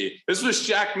boobs with me. This was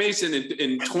Shaq Mason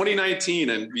in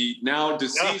 2019 and the now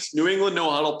deceased New England No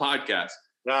Huddle podcast.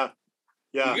 Yeah.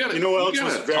 You know what else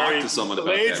was talk to someone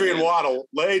about Adrian that, Waddle.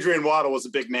 Adrian Waddle was a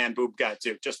big man boob guy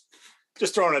too. Just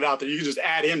throwing it out there. You can just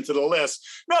add him to the list.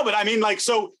 No, but I mean,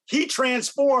 so he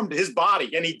transformed his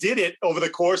body and he did it over the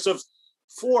course of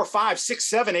 4, 5, 6,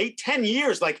 7, 8, 10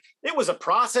 years. Like, it was a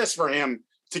process for him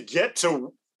to get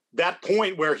to that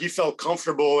point where he felt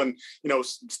comfortable and,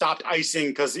 stopped icing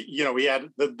because, he had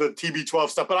the TB12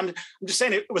 stuff. But I'm just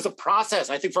saying it was a process.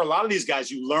 I think for a lot of these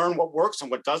guys, you learn what works and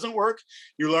what doesn't work.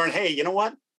 You learn, hey, you know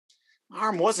what? My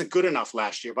arm wasn't good enough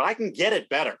last year, but I can get it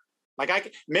better.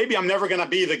 Like, maybe I'm never going to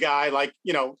be the guy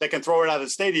that can throw it out of the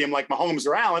stadium like Mahomes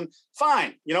or Allen.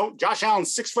 Fine. Josh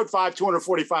Allen's 6'5",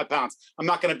 245 pounds. I'm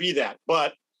not going to be that,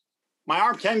 but my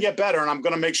arm can get better and I'm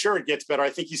going to make sure it gets better.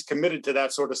 I think he's committed to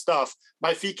that sort of stuff.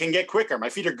 My feet can get quicker. My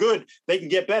feet are good. They can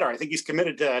get better. I think he's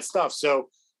committed to that stuff. So,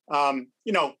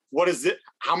 what is it?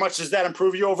 How much does that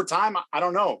improve you over time? I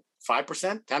don't know.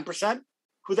 5%, 10%?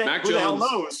 Who the hell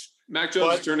knows? Mac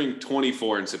Jones is turning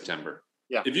 24 in September.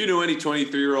 Yeah. If you know any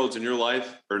 23-year-olds in your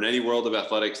life or in any world of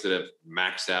athletics that have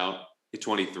maxed out at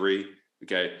 23,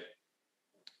 okay,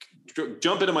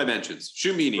 jump into my mentions.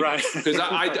 Shoot me an email, because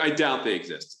I doubt they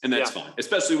exist, and that's fine.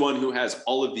 Especially one who has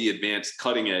all of the advanced,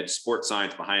 cutting-edge sports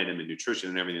science behind him and nutrition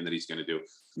and everything that he's going to do.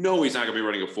 No, he's not going to be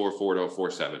running a 4.4 to a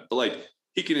 4.7, but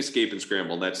he can escape and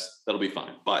scramble. And that'll be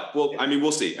fine. But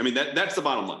we'll see. I mean, that's the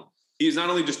bottom line. He's not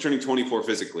only just turning 24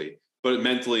 physically, but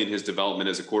mentally in his development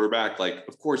as a quarterback.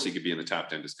 Of course he could be in the top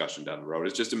 10 discussion down the road.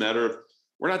 It's just a matter of,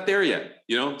 we're not there yet.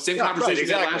 Same conversation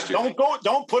we had last year.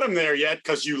 Don't put him there yet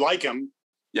because you like him.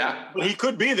 Yeah, but he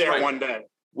could be there one day.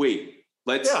 Wait,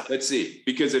 let's see,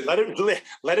 because if let it breathe.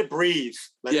 Let it breathe.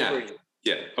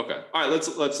 Yeah. Okay. All right.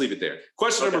 Let's leave it there.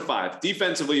 Question number 5: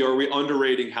 defensively, are we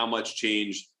underrating how much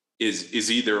change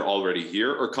is either already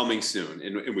here or coming soon?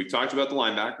 And we talked about the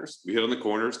linebackers. We hit on the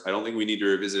corners. I don't think we need to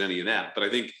revisit any of that. But I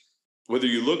think whether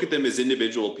you look at them as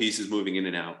individual pieces moving in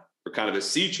and out, or kind of a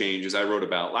sea change, as I wrote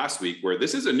about last week, where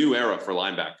this is a new era for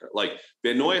linebacker. Like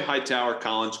Van Noy, Hightower,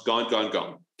 Collins,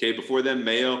 gone. Okay, before them,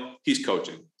 Mayo, he's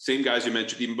coaching. Same guys you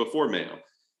mentioned even before Mayo.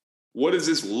 What does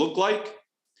this look like?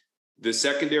 The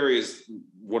secondary is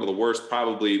one of the worst,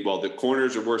 probably. Well, the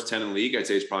corners are worst 10 in the league. I'd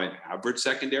say it's probably an average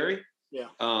secondary. Yeah.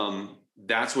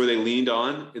 That's where they leaned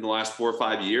on in the last 4 or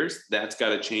 5 years. That's got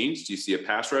to change. Do you see a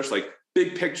pass rush?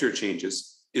 Big picture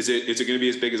changes. Is it going to be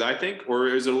as big as I think, or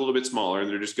is it a little bit smaller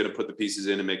and they're just going to put the pieces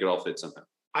in and make it all fit somehow?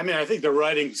 I mean, I think the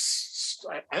writing's,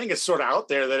 I think it's sort of out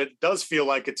there that it does feel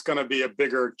like it's going to be a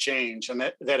bigger change, and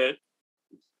that it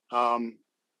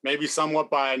maybe somewhat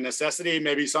by necessity,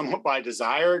 maybe somewhat by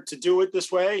desire to do it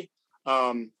this way.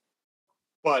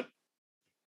 But,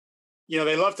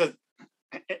 they love to,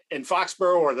 in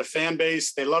Foxborough or the fan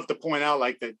base, they love to point out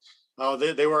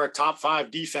they were a top 5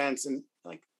 defense, and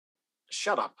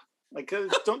shut up.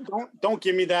 Don't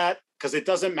give me that, because it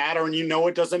doesn't matter. And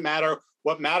it doesn't matter.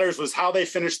 What matters was how they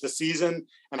finished the season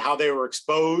and how they were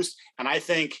exposed. And I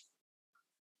think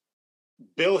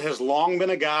Bill has long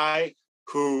been a guy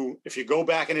who, if you go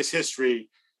back in his history,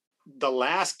 the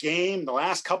last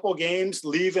couple games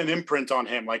leave an imprint on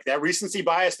him. Like that recency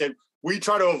bias that we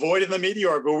try to avoid in the media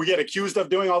or we get accused of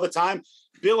doing all the time.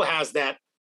 Bill has that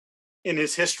in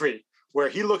his history, where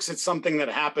he looks at something that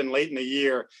happened late in the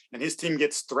year and his team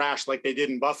gets thrashed like they did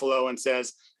in Buffalo and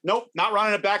says, nope, not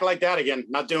running it back like that again.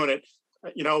 Not doing it.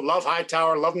 Love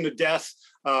Hightower, love him to death.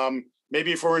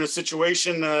 Maybe if we're in a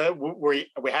situation where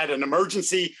we had an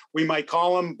emergency, we might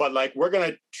call him, but we're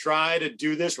going to try to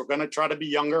do this. We're going to try to be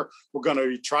younger. We're going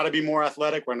to try to be more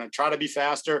athletic. We're going to try to be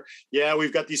faster. Yeah,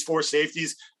 we've got these 4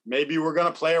 safeties. Maybe we're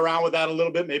going to play around with that a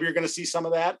little bit. Maybe you're going to see some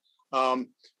of that.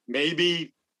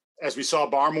 Maybe, as we saw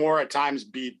Barmore at times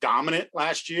be dominant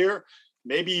last year,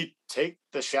 maybe take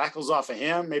the shackles off of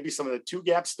him. Maybe some of the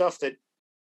 2-gap stuff that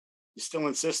you still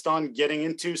insist on getting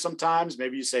into sometimes.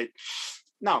 Maybe you say,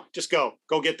 no, just go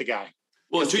get the guy.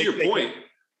 Well, to your point,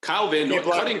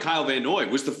 cutting Kyle Van Noy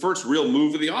was the first real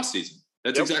move of the offseason.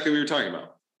 That's exactly what you're talking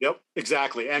about. Yep,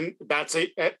 exactly. And that's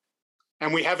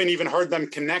and we haven't even heard them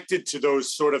connected to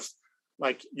those sort of,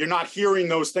 you're not hearing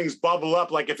those things bubble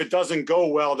up. If it doesn't go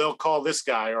well, they'll call this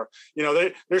guy, or,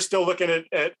 they're still looking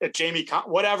at Jamie,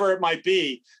 whatever it might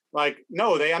be.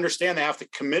 No, they understand they have to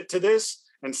commit to this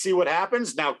and see what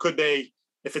happens. Now, could they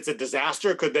If it's a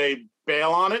disaster, could they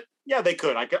bail on it? Yeah, they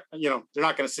could. They're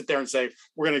not going to sit there and say,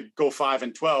 we're going to go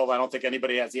 5-12. I don't think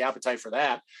anybody has the appetite for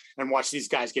that and watch these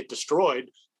guys get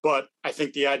destroyed. But I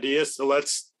think the idea is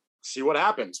let's see what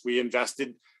happens. We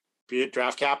invested, be it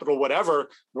draft capital, whatever.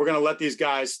 We're going to let these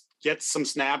guys get some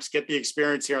snaps, get the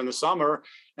experience here in the summer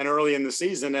and early in the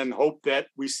season, and hope that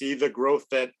we see the growth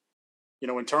that,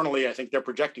 internally, I think they're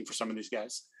projecting for some of these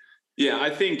guys. Yeah,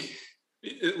 I think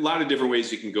a lot of different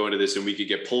ways you can go into this, and we could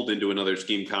get pulled into another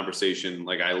scheme conversation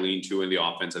like I lean to in the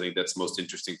offense. I think that's the most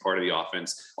interesting part of the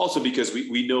offense. Also because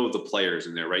we know the players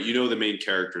in there, right? The main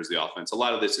characters of the offense. A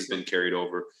lot of this has been carried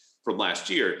over from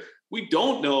last year. We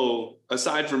don't know,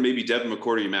 aside from maybe Devin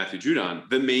McCourty and Matthew Judon,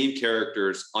 the main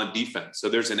characters on defense. So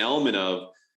there's an element of,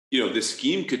 the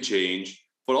scheme could change,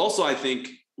 but also I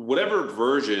think whatever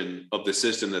version of the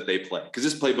system that they play, because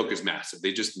this playbook is massive.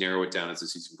 They just narrow it down as the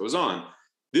season goes on.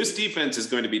 This defense is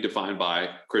going to be defined by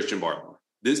Christian Barmore.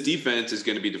 This defense is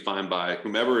going to be defined by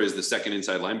whomever is the second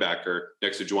inside linebacker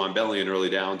next to Juwan Bentley in early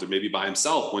downs, or maybe by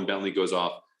himself when Bentley goes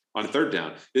off on third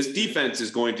down. This defense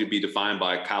is going to be defined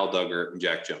by Kyle Duggar and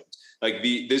Jack Jones. Like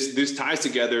this ties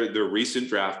together their recent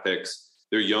draft picks,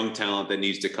 their young talent that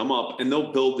needs to come up, and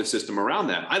they'll build the system around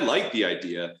that. I like the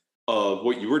idea of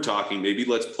what you were talking. Maybe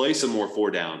let's play some more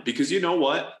 4 down, because you know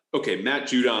what? Okay, Matt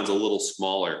Judon's a little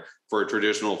smaller for a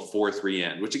traditional 4-3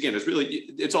 end, which again is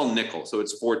it's all nickel. So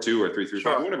it's 4-2 or 3-3-5,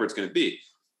 sure, whatever it's going to be.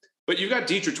 But you've got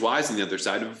Dietrich Wise on the other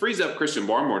side. If it frees up Christian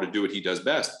Barmore to do what he does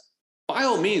best, by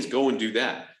all means, go and do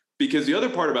that. Because the other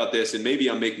part about this, and maybe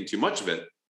I'm making too much of it,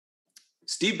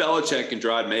 Steve Belichick and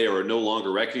Gerard Mayo are no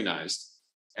longer recognized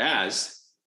as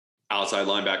outside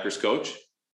linebackers coach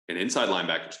and inside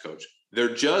linebackers coach.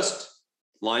 They're just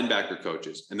linebacker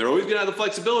coaches. And they're always going to have the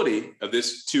flexibility of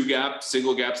this 2-gap,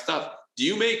 single gap stuff. Do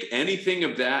you make anything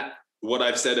of that, what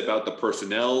I've said about the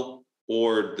personnel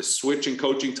or the switch in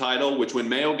coaching title, which when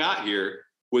Mayo got here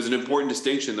was an important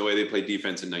distinction, the way they played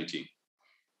defense in 19?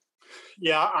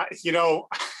 Yeah, I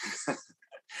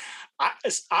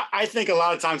think a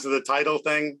lot of times with the title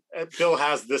thing, Bill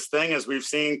has this thing, as we've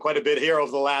seen quite a bit here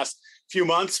over the last few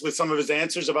months with some of his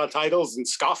answers about titles and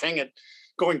scoffing at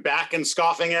going back and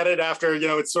scoffing at it after,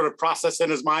 it's sort of processed in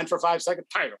his mind for 5 seconds.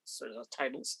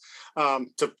 Titles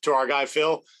to our guy,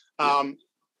 Phil.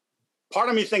 Part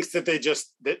of me thinks that they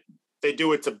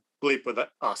do it to bleep with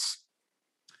us.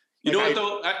 You know what,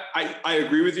 though? I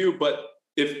agree with you, but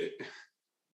if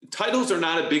titles are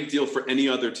not a big deal for any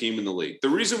other team in the league. The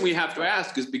reason we have to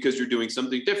ask is because you're doing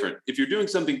something different. If you're doing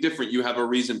something different, you have a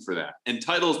reason for that. And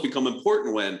titles become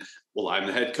important when, I'm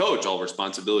the head coach, all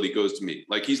responsibility goes to me.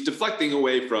 Like he's deflecting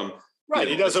away from. Right.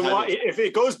 He doesn't want, if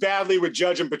it goes badly with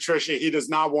Judge and Patricia, he does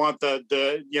not want the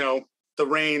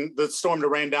storm to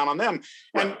rain down on them.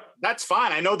 And right. That's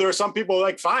fine. I know there are some people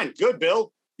like, fine, good,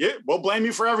 Bill. Yeah, we'll blame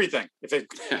you for everything. If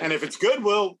it's good,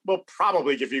 we'll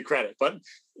probably give you credit. But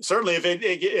certainly,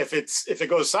 if it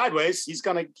goes sideways, he's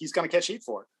gonna catch heat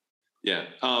for it. Yeah.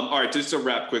 All right. Just to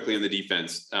wrap quickly on the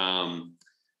defense.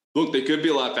 Look, they could be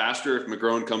a lot faster if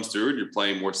McGrone comes through and you're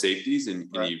playing more safeties and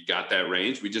you've got that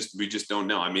range. We just don't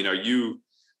know. I mean,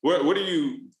 what do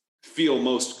you feel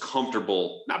most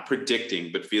comfortable, not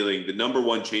predicting, but feeling the number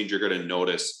one change you're going to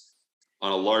notice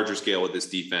on a larger scale with this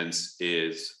defense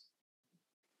is?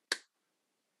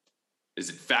 Is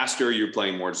it faster? You're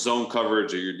playing more zone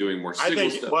coverage, or you're doing more signal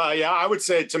stuff? Well, yeah, I would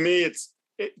say to me, it's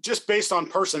just based on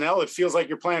personnel. It feels like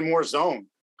you're playing more zone.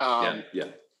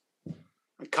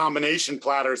 Combination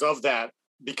platters of that,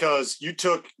 because you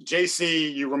took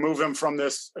JC, you remove him from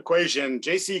this equation.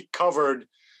 JC covered,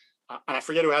 and I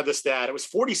forget who had the stat. It was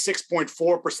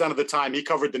 46.4% of the time he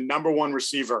covered the number one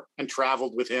receiver and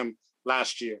traveled with him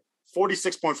last year.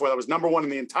 46.4. That was number one in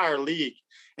the entire league,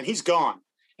 and he's gone.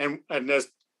 And as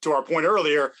to our point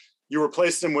earlier, you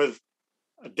replaced him with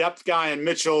a depth guy in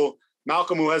Mitchell,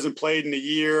 Malcolm, who hasn't played in a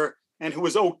year and who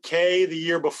was okay the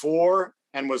year before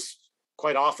and was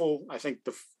quite awful, I think,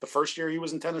 the first year he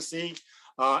was in Tennessee.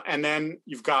 And then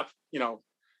you've got,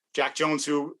 Jack Jones,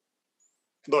 who,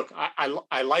 look,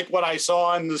 I like what I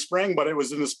saw in the spring, but it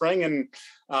was in the spring, and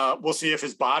we'll see if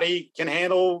his body can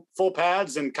handle full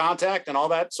pads and contact and all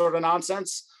that sort of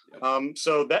nonsense.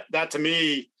 So that to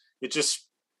me,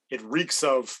 it reeks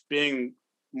of being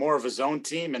more of a zone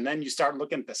team. And then you start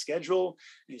looking at the schedule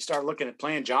and you start looking at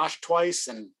playing Josh twice.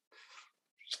 And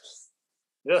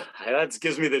that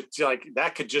gives me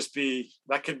that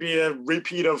could be a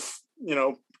repeat of,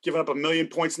 giving up 1 million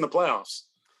points in the playoffs.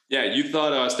 Yeah. You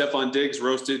thought Stephon Diggs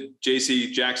roasted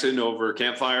JC Jackson over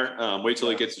Campfire. Wait till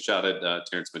he gets a shot at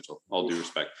Terrence Mitchell. All due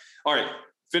respect. All right.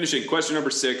 Finishing question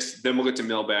number 6, then we'll get to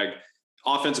mailbag.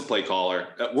 Offensive play caller.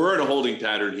 We're in a holding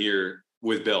pattern here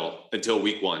with Bill until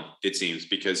week 1, it seems,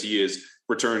 because he has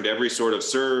returned every sort of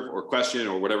serve or question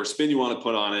or whatever spin you want to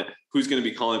put on it. Who's going to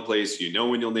be calling plays? You know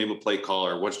when you'll name a play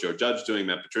caller. What's Joe Judge doing?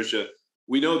 Matt Patricia.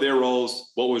 We know their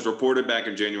roles. What was reported back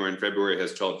in January and February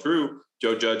has held true.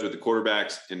 Joe Judge with the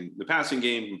quarterbacks in the passing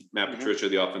game, Matt Patricia,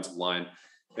 the offensive line,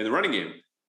 and the running game.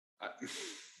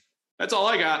 That's all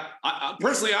I got.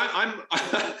 Personally,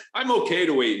 I'm okay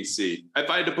to wait and see. If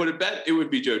I had to put a bet, it would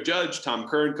be Joe Judge. Tom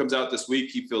Curran comes out this week.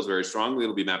 He feels very strongly.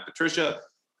 It'll be Matt Patricia.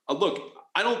 Look,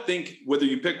 I don't think whether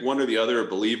you pick one or the other or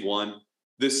believe one,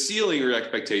 the ceiling or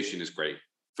expectation is great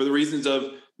for the reasons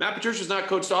of Matt Patricia's not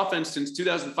coached offense since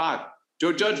 2005.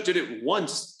 Joe Judge did it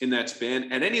once in that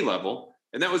span at any level,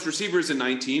 and that was receivers in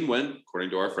 19 when, according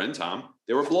to our friend Tom,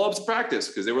 they were blow-ups of practice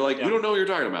because they were like, we don't know what you're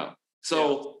talking about.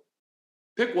 So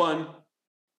pick one.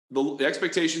 The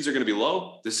expectations are going to be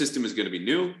low. The system is going to be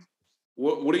new.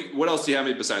 What else do you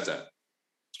have besides that?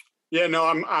 Yeah, no,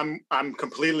 I'm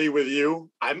completely with you.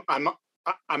 I'm not.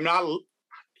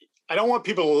 I don't want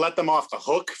people to let them off the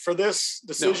hook for this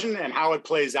decision and how it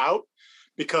plays out,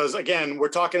 because again, we're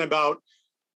talking about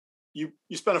you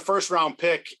spent a first round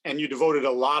pick and you devoted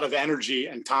a lot of energy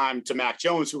and time to Mac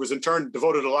Jones, who was in turn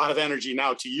devoted a lot of energy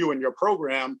now to you and your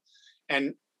program.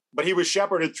 But he was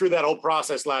shepherded through that whole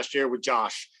process last year with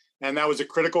Josh. And that was a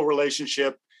critical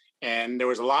relationship. And there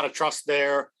was a lot of trust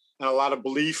there and a lot of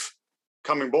belief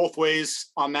coming both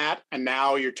ways on that. And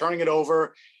now you're turning it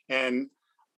over, and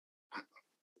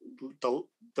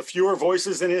the fewer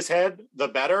voices in his head, the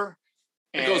better.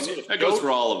 And that goes for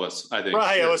all of us, I think.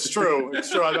 Right. Yeah. It's true. It's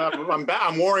true.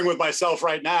 I'm warring with myself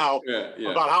right now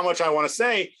about how much I want to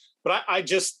say, but I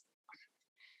just,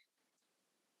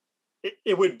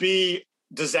 it would be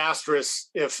disastrous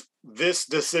if this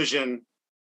decision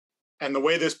and the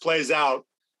way this plays out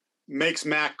makes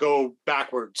Mac go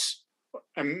backwards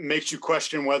and makes you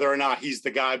question whether or not he's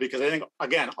the guy, because I think,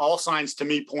 again, all signs to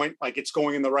me point like it's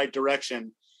going in the right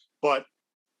direction, but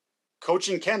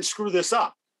coaching can screw this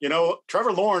up. You know,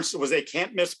 Trevor Lawrence was a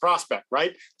can't miss prospect,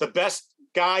 right? The best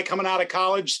guy coming out of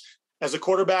college as a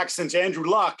quarterback since Andrew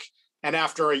Luck. And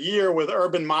after a year with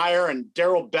Urban Meyer and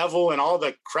Darrell Bevell and all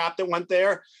the crap that went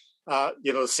there,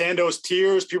 Sandoz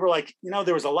tears, people were like,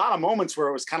 there was a lot of moments where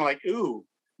it was kind of like, ooh,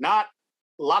 not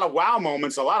a lot of wow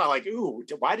moments, a lot of like, ooh,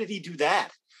 why did he do that?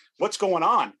 What's going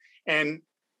on? And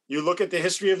you look at the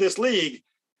history of this league,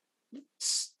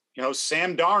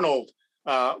 Sam Darnold,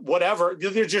 whatever.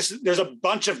 There's a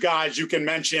bunch of guys you can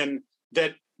mention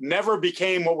that never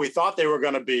became what we thought they were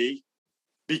going to be,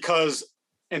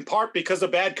 in part because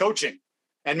of bad coaching,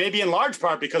 and maybe in large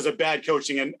part because of bad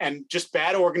coaching and just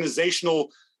bad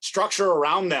organizational structure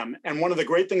around them. And one of the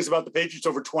great things about the Patriots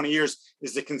over 20 years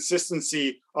is the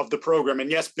consistency of the program. And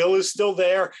yes, Bill is still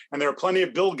there, and there are plenty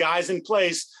of Bill guys in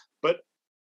place, but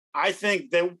I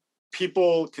think that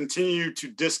people continue to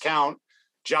discount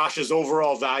Josh's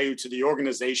overall value to the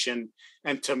organization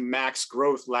and to Mac's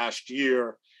growth last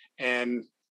year. And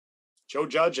Joe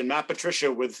Judge and Matt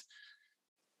Patricia, with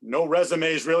no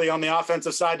resumes really on the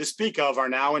offensive side to speak of, are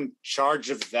now in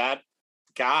charge of that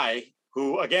guy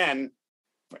who, again,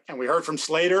 and we heard from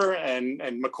Slater and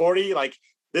McCourty, like,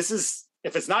 this is,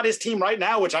 if it's not his team right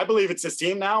now, which I believe it's his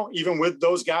team now, even with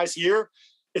those guys here,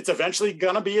 it's eventually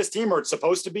going to be his team, or it's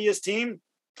supposed to be his team.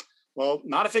 Well,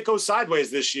 not if it goes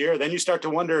sideways this year. Then you start to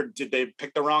wonder, did they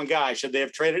pick the wrong guy? Should they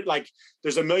have traded? Like,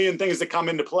 there's a million things that come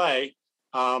into play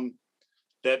that,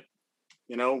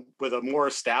 with a more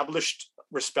established,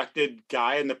 respected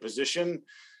guy in the position,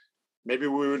 maybe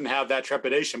we wouldn't have that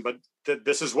trepidation. But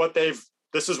this is what they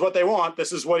want.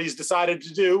 This is what he's decided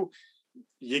to do.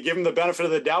 You give him the benefit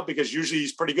of the doubt, because usually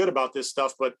he's pretty good about this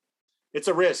stuff, but it's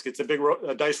a risk. It's a big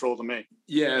dice roll to me.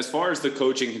 Yeah, as far as the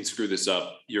coaching can screw this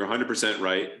up, you're 100%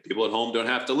 right. People at home don't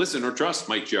have to listen or trust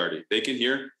Mike Giardi. They can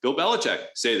hear Bill Belichick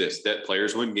say this, that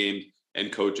players win games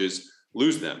and coaches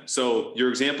lose them. So your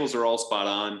examples are all spot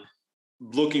on.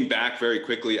 Looking back very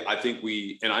quickly, I think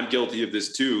and I'm guilty of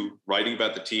this too, writing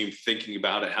about the team, thinking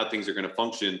about it, how things are going to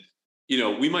function.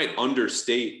 We might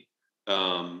understate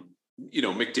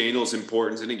McDaniel's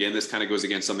importance. And again, this kind of goes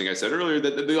against something I said earlier,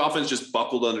 that the offense just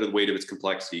buckled under the weight of its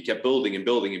complexity. He kept building and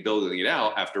building and building it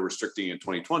out after restricting in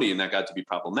 2020, and that got to be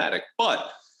problematic.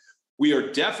 But we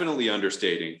are definitely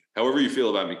understating, however you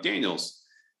feel about McDaniel's,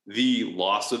 the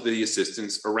loss of the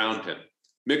assistants around him.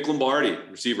 Mick Lombardi,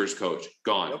 receivers coach,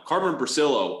 gone. Yep. Carmen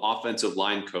Brasillo, offensive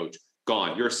line coach,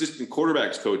 gone. Your assistant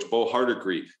quarterbacks coach, Bo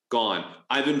Hardegree, gone.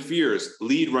 Ivan Fears,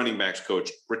 lead running backs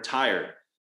coach, retired.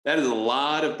 That is a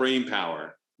lot of brain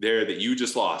power there that you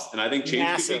just lost. And I think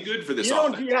change could be good for this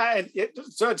offense.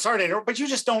 Sorry to interrupt, but you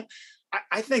just don't.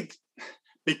 I think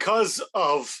because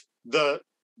of the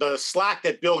the slack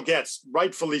that Bill gets,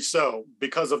 rightfully so,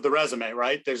 because of the resume,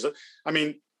 right?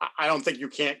 I don't think you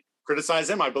can't criticize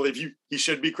him. I believe he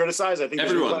should be criticized. I think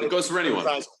everyone, it goes for anyone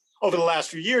over the last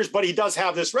few years, but he does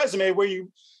have this resume where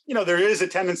there is a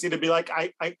tendency to be like,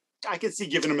 I can see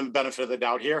giving him the benefit of the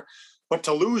doubt here, but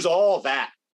to lose all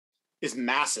that is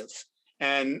massive.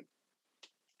 And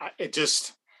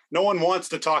no one wants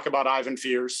to talk about Ivan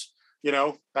Fears.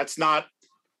 That's not,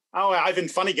 Ivan,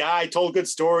 funny guy, told good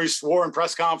stories, swore in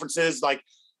press conferences. Like,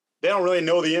 they don't really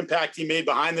know the impact he made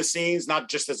behind the scenes, not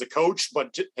just as a coach,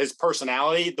 but his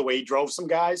personality, the way he drove some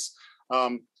guys.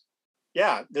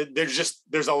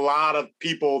 There's a lot of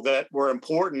people that were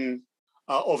important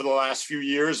over the last few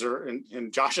years, or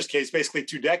in Josh's case, basically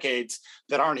 2 decades,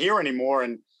 that aren't here anymore.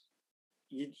 And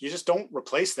you just don't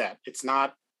replace that.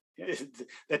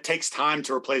 That takes time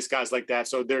to replace guys like that.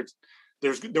 So there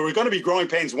were going to be growing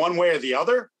pains one way or the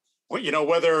other.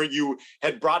 Whether you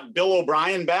had brought Bill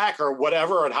O'Brien back or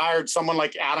whatever, or had hired someone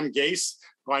like Adam Gase,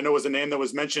 who I know was a name that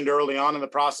was mentioned early on in the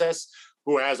process,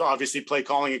 who has obviously play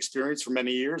calling experience for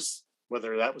many years.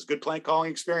 Whether that was good play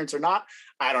calling experience or not,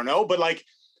 I don't know. But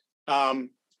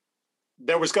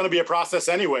there was going to be a process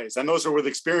anyways. And those are with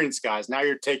experienced guys. Now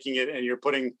you're taking it and you're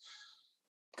putting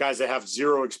guys that have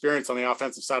zero experience on the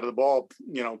offensive side of the ball,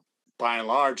 by and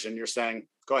large, and you're saying,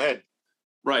 go ahead.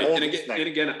 Right. And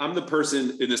again, I'm the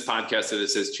person in this podcast that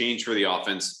says change for the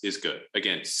offense is good.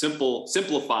 Again,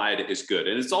 simplified is good.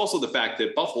 And it's also the fact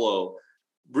that Buffalo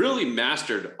really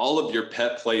mastered all of your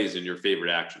pet plays and your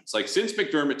favorite actions. Like, since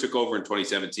McDermott took over in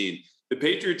 2017, the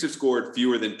Patriots have scored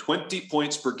fewer than 20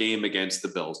 points per game against the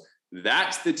Bills.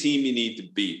 That's the team you need to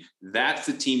beat. That's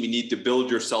the team you need to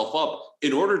build yourself up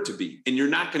in order to beat. And you're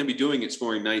not going to be doing it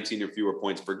scoring 19 or fewer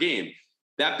points per game.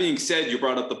 That being said, you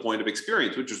brought up the point of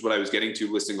experience, which is what I was getting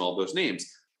to listing all those names.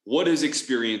 What does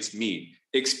experience mean?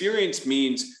 Experience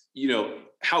means,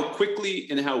 how quickly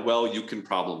and how well you can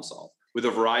problem solve with a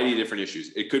variety of different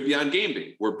issues. It could be on game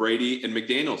day, where Brady and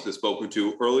McDaniels have spoken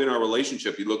to early in our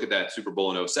relationship. You look at that Super Bowl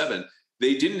in 2007,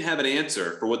 they didn't have an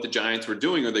answer for what the Giants were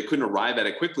doing, or they couldn't arrive at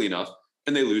it quickly enough,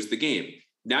 and they lose the game.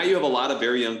 Now you have a lot of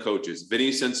very young coaches.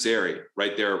 Vinny Sunseri,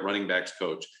 right there, running backs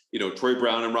coach. Troy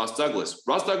Brown and Ross Douglas.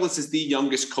 Ross Douglas is the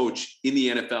youngest coach in the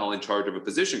NFL in charge of a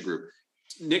position group.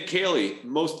 Nick Caley,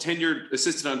 most tenured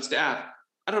assistant on staff,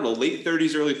 I don't know, late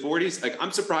 30s, early 40s. Like,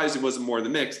 I'm surprised it wasn't more in the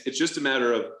mix. It's just a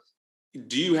matter of,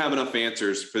 do you have enough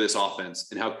answers for this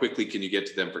offense, and how quickly can you get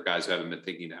to them for guys who haven't been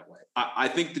thinking that way? I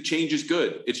think the change is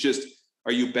good. It's just,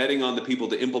 are you betting on the people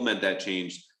to implement that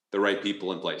change, the right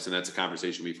people in place? And that's a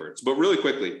conversation we've heard. But really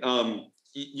quickly,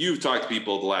 you've talked to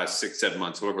people the last 6-7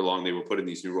 months, however long they were put in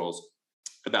these new roles,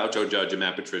 about Joe Judge and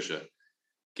Matt Patricia.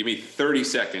 Give me 30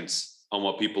 seconds on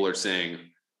what people are saying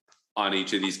on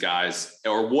each of these guys,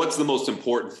 or what's the most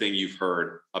important thing you've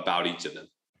heard about each of them?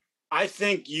 I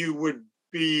think you would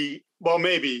be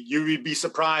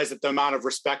surprised at the amount of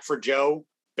respect for Joe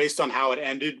based on how it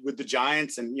ended with the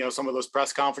Giants and, some of those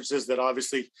press conferences that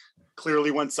obviously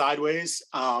clearly went sideways.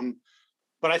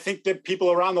 But I think that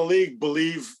people around the league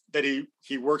believe that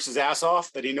he works his ass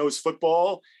off, that he knows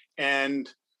football, and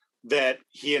that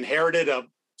he inherited a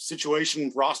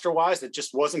situation roster-wise that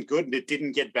just wasn't good, and it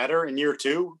didn't get better in year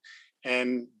 2.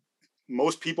 And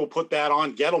most people put that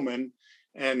on Gettleman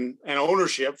and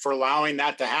ownership for allowing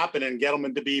that to happen, and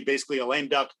Gettleman to be basically a lame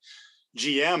duck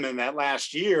GM in that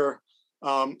last year.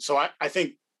 So I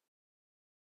think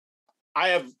I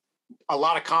have a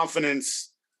lot of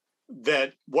confidence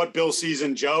that what Bill sees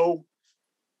in Joe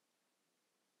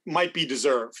might be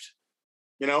deserved.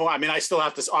 I still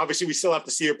have to, obviously we still have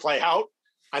to see it play out.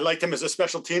 I liked him as a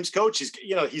special teams coach.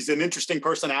 He's an interesting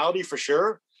personality for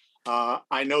sure.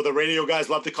 I know the radio guys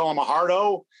love to call him a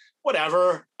hardo,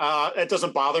 whatever. It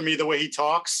doesn't bother me the way he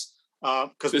talks.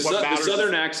 Because the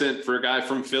Southern accent for a guy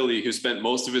from Philly who spent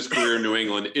most of his career in New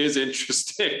England is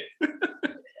interesting.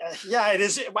 Yeah, it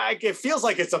is. It feels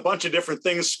like it's a bunch of different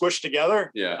things squished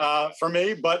together. Yeah. For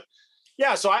me, but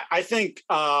yeah. So I think.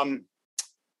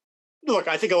 Look,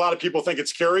 I think a lot of people think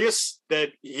it's curious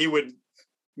that he would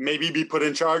maybe be put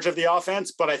in charge of the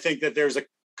offense, but I think that there's a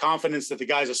confidence that the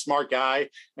guy's a smart guy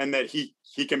and that he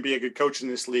can be a good coach in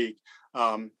this league.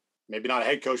 Maybe not a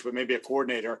head coach, but maybe a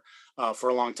coordinator for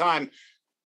a long time.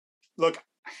 Look,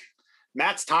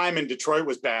 Matt's time in Detroit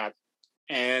was bad,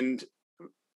 and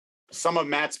some of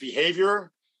Matt's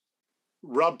behavior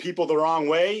rubbed people the wrong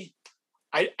way.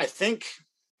 I think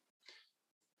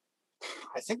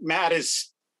Matt is,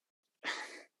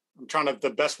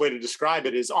 the best way to describe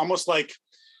it is almost like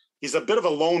he's a bit of a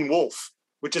lone wolf,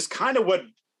 which is kind of what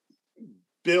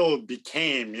Bill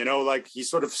became, like he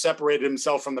sort of separated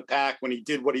himself from the pack when he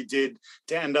did what he did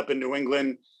to end up in New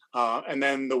England. And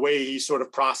then the way he sort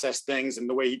of processed things and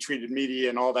the way he treated media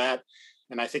and all that.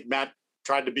 And I think Matt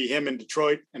tried to be him in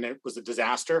Detroit, and it was a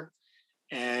disaster.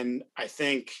 And I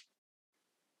think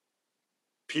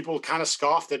people kind of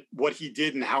scoffed at what he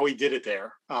did and how he did it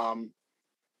there.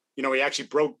 He actually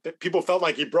people felt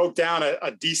like he broke down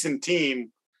a decent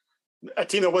team, a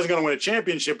team that wasn't going to win a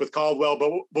championship with Caldwell,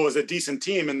 but was a decent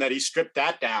team, and that he stripped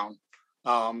that down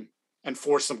and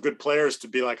forced some good players to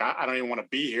be like, I don't even want to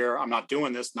be here. I'm not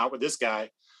doing this, not with this guy.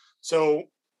 So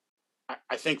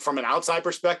I think from an outside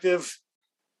perspective,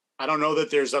 I don't know that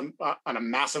there's a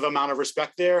massive amount of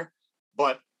respect there,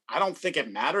 but I don't think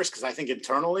it matters because I think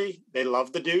internally they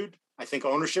love the dude. I think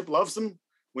ownership loves him.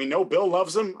 We know Bill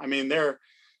loves him. I mean,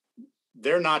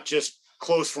 they're not just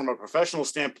close from a professional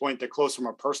standpoint. They're close from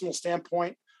a personal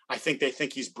standpoint. I think they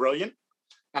think he's brilliant.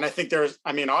 And I think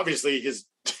obviously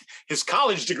his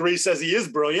college degree says he is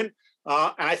brilliant.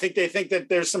 And I think they think that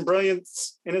there's some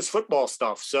brilliance in his football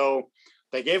stuff. So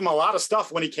they gave him a lot of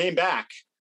stuff when he came back,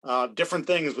 different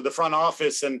things with the front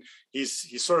office. And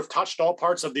he's sort of touched all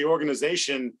parts of the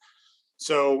organization.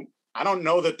 So I don't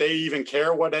know that they even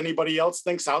care what anybody else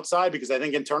thinks outside, because I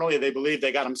think internally they believe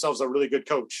they got themselves a really good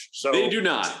coach. So they do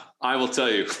not. I will tell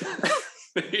you.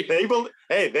 they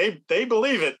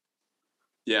believe it.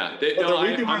 Yeah.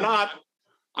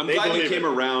 I'm glad you came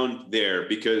around there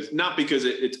because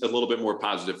it's a little bit more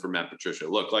positive for Matt Patricia.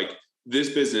 Look, like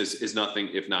this business is nothing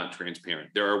if not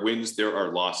transparent. There are wins, there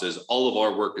are losses. All of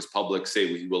our work is public.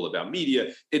 Say what you will about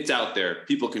media. It's out there.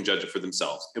 People can judge it for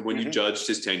themselves. And when you judged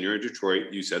his tenure in Detroit,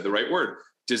 you said the right word,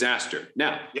 disaster.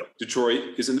 Now,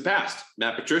 Detroit is in the past.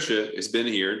 Matt Patricia has been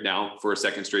here now for a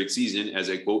second straight season as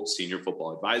a, quote, senior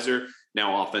football advisor,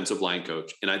 now offensive line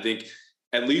coach. And I think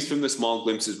at least from the small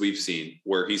glimpses we've seen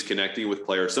where he's connecting with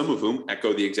players, some of whom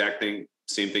echo the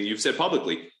same thing you've said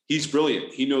publicly. He's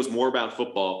brilliant. He knows more about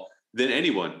football than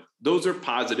anyone. Those are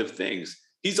positive things.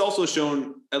 He's also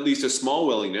shown at least a small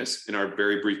willingness in our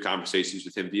very brief conversations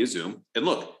with him via Zoom. And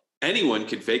look, anyone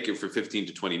can fake it for 15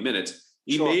 to 20 minutes.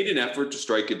 He made an effort to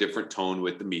strike a different tone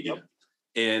with the media. Yep.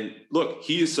 And look,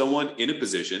 he is someone in a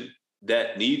position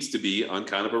that needs to be on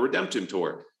kind of a redemption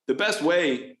tour. The best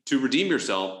way to redeem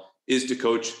yourself is to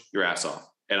coach your ass off.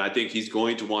 And I think he's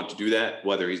going to want to do that,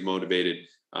 whether he's motivated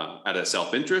out of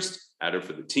self-interest, out of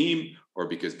for the team, or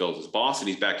because Bill's his boss and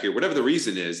he's back here, whatever the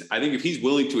reason is. I think if he's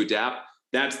willing to adapt,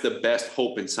 that's the best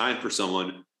hope and sign for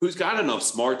someone who's got enough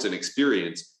smarts and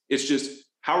experience. It's just,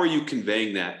 how are you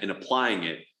conveying that and applying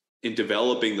it in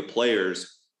developing the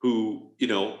players who,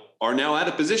 are now out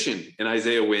of position in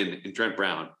Isaiah Wynn and Trent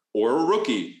Brown, or a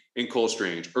rookie in Cole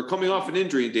Strange, or coming off an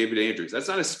injury in David Andrews. That's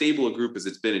not as stable a group as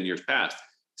it's been in years past.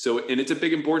 So, and it's a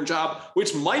big, important job,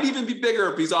 which might even be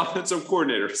bigger if he's offensive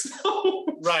coordinator. So.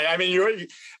 Right. I mean,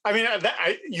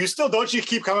 you still, don't you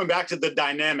keep coming back to the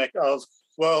dynamic of,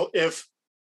 well, if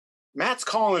Matt's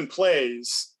calling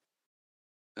plays,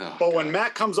 but when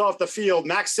Matt comes off the field,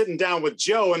 Matt's sitting down with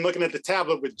Joe and looking at the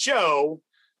tablet with Joe,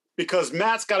 because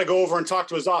Matt's got to go over and talk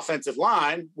to his offensive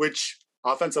line, which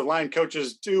offensive line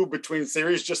coaches do between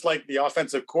series, just like the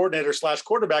offensive coordinator /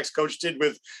 quarterbacks coach did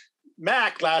with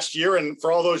Mac last year. And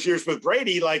for all those years with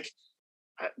Brady, like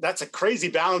that's a crazy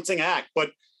balancing act.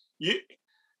 But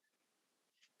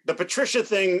the Patricia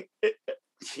thing,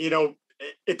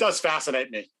 it does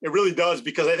fascinate me. It really does,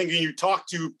 because I think when you talk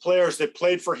to players that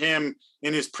played for him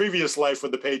in his previous life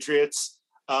with the Patriots,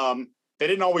 they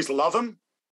didn't always love him,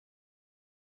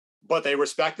 but they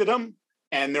respected him.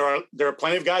 And there are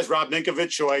plenty of guys, Rob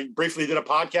Ninkovich, who I briefly did a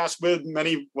podcast with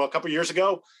a couple of years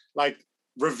ago, like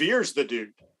reveres the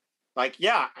dude. Like,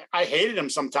 yeah, I hated him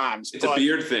sometimes. It's a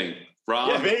beard thing, Rob.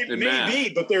 Yeah,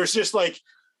 maybe, but there's just like,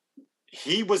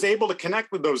 he was able to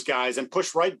connect with those guys and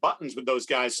push right buttons with those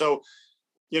guys. So,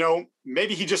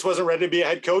 maybe he just wasn't ready to be a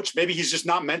head coach. Maybe he's just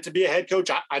not meant to be a head coach.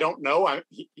 I don't know.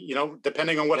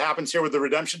 Depending on what happens here with the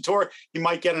redemption tour, he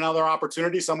might get another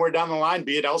opportunity somewhere down the line,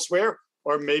 be it elsewhere,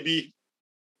 or maybe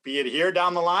be it here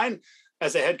down the line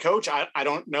as a head coach. I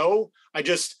don't know.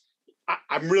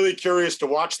 I'm really curious to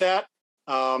watch that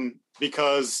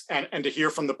because, and to hear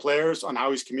from the players on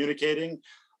how he's communicating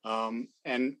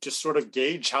and just sort of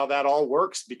gauge how that all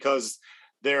works, because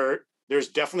there's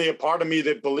definitely a part of me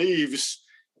that believes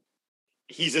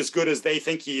he's as good as they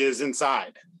think he is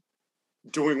inside,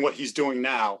 doing what he's doing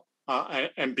now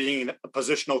and being a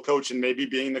positional coach and maybe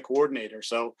being the coordinator.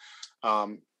 So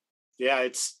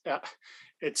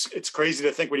it's crazy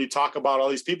to think when you talk about all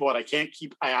these people, but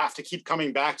I have to keep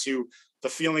coming back to the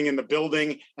feeling in the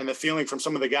building and the feeling from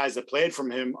some of the guys that played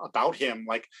from him about him.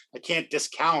 Like, I can't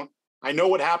discount. I know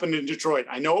what happened in Detroit.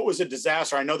 I know it was a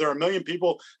disaster. I know there are a million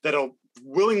people that'll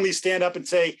willingly stand up and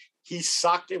say he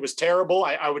sucked. It was terrible.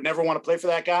 I would never want to play for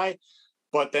that guy.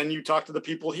 But then you talk to the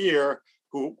people here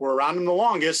who were around him the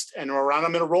longest and were around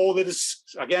him in a role that is,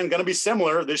 again, going to be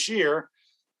similar this year.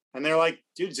 And they're like,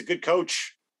 dude, he's a good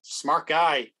coach, smart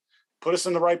guy, put us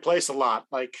in the right place a lot.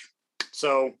 Like,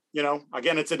 so,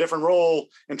 again, it's a different role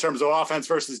in terms of offense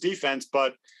versus defense.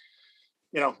 But,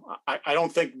 I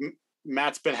don't think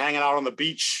Matt's been hanging out on the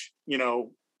beach,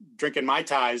 drinking Mai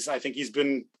Tais. I think he's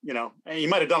been, he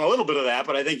might have done a little bit of that,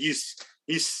 but I think he's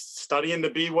studying to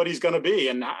be what he's going to be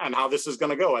and how this is going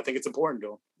to to him. It's important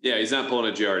to him. Yeah, he's not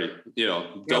pulling a Giardi,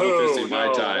 double fisting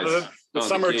Mai Tais. The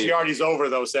summer of Giardi's over,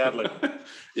 though, sadly.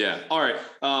 Yeah. All right.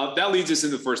 That leads us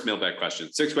into the first mailbag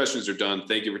question. 6 questions are done.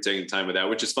 Thank you for taking the time with that,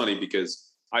 which is funny because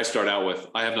I start out with,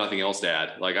 I have nothing else to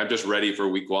add. Like, I'm just ready for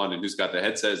week 1 and who's got the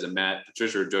headsets and Matt,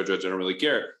 Patricia, or JoJo. I don't really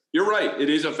care. You're right. It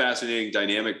is a fascinating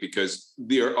dynamic because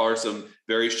there are some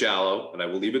very shallow, and I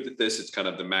will leave it at this. It's kind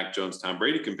of the Mac Jones, Tom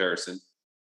Brady comparison.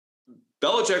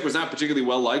 Belichick was not particularly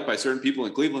well liked by certain people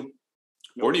in Cleveland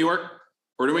or New York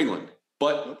or New England.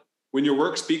 But when your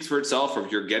work speaks for itself, or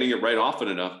if you're getting it right often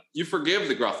enough, you forgive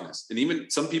the gruffness. And even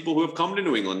some people who have come to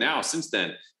New England now since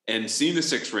then and seen the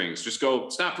 6 rings just go,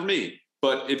 it's not for me.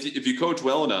 But if you coach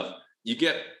well enough, you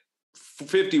get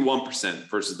 51%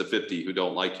 versus the 50 who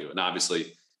don't like you. And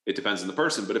obviously it depends on the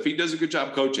person, but if he does a good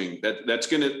job coaching,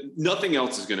 nothing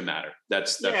else is going to matter.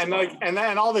 That's and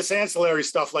then all this ancillary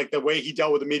stuff, like the way he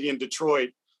dealt with the media in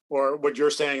Detroit, or what you're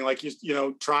saying, like,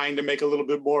 trying to make a little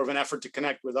bit more of an effort to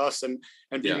connect with us and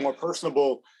be more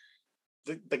personable.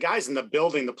 The guys in the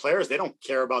building, the players, they don't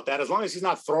care about that as long as he's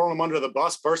not throwing them under the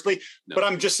bus personally. No. But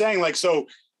I'm just saying, like, so,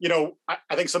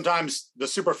 I think sometimes the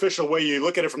superficial way you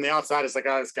look at it from the outside is like,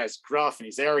 oh, this guy's gruff and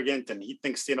he's arrogant and he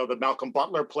thinks, the Malcolm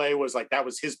Butler play was like, that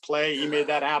was his play. He made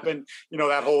that happen.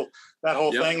 That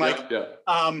whole thing. Like,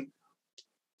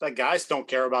 the guys don't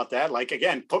care about that. Like,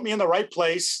 again, put me in the right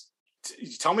place.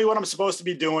 Tell me what I'm supposed to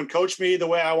be doing. Coach me the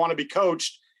way I want to be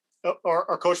coached,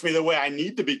 or coach me the way I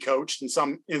need to be coached in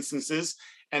some instances.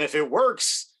 And if it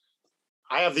works,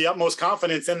 I have the utmost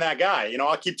confidence in that guy.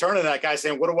 I'll keep turning to that guy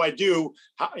saying, what do I do?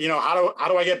 How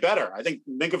do I get better? I think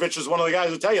Ninkovich is one of the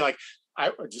guys who tell you, like,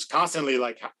 I just constantly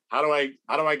like, what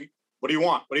do you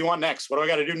want? What do you want next? What do I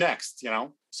got to do next?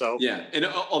 So. Yeah. And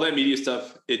all that media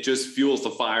stuff, it just fuels the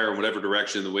fire in whatever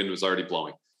direction the wind was already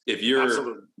blowing. If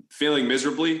you're failing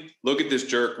miserably, look at this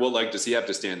jerk. What leg does he have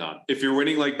to stand on? If you're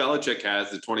winning like Belichick has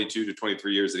the 22 to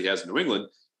 23 years that he has in New England,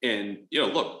 and,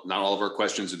 look, not all of our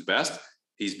questions are the best.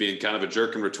 He's being kind of a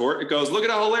jerk and retort. It goes, look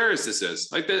at how hilarious this is.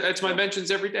 Like, that's my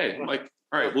mentions every day. I'm like,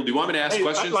 all right, well, do you want me to ask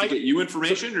questions to get you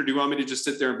information, or do you want me to just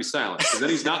sit there and be silent? Because then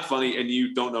he's not funny and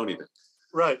you don't know anything.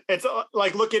 Right. It's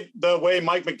like, look at the way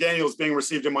Mike McDaniel is being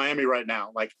received in Miami right now.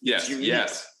 Like, yes.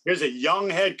 Here's a young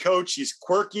head coach. He's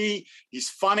quirky. He's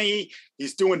funny.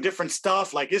 He's doing different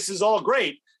stuff. Like, this is all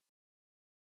great.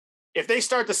 If they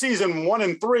start the season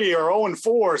 1-3 or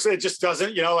 0-4, so it just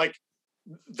doesn't, like,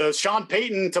 the Sean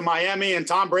Payton to Miami and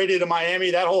Tom Brady to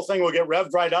Miami, that whole thing will get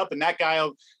revved right up, and that guy,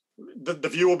 the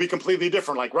view will be completely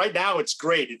different. Like, right now, it's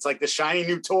great. It's like the shiny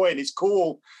new toy, and he's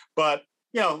cool. But,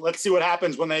 let's see what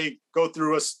happens when they go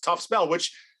through a tough spell,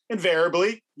 which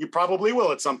invariably you probably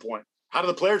will at some point. How do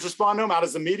the players respond to him? How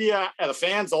does the media and the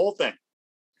fans, the whole thing?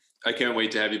 I can't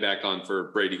wait to have you back on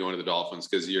for Brady going to the Dolphins,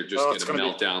 because you're just going to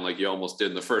melt down like you almost did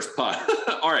in the first pod.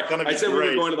 All right. I said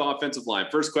we're going to the offensive line.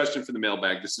 First question for the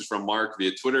mailbag. This is from Mark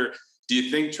via Twitter. Do you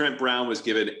think Trent Brown was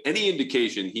given any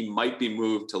indication he might be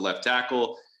moved to left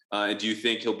tackle? And do you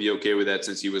think he'll be okay with that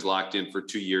since he was locked in for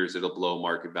 2 years at a below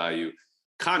market value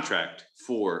contract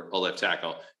for a left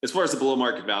tackle? As far as the below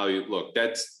market value, look,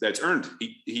 that's earned.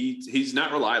 He's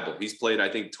not reliable. He's played, I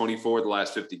think, 24 of the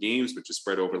last 50 games, which is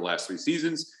spread over the last 3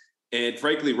 seasons. And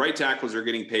frankly, right tackles are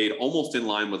getting paid almost in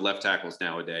line with left tackles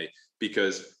nowadays,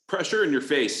 because pressure in your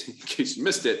face, in case you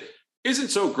missed it, isn't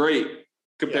so great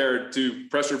compared to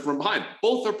pressure from behind.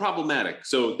 Both are problematic.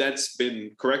 So that's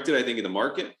been corrected, I think, in the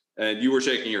market. And you were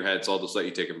shaking your head, so I'll just let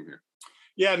you take it from here.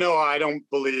 Yeah, no, I don't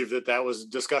believe that was a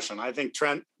discussion. I think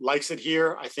Trent likes it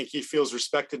here. I think he feels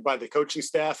respected by the coaching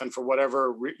staff, and for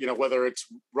whatever, whether it's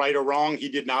right or wrong, he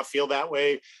did not feel that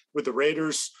way with the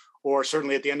Raiders, or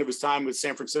certainly at the end of his time with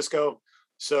San Francisco.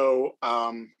 So,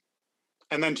 and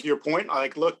then to your point,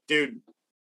 like, look, dude,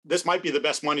 this might be the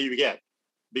best money you get,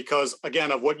 because,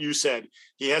 again, of what you said,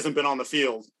 he hasn't been on the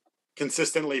field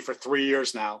consistently for 3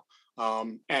 years now.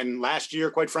 And last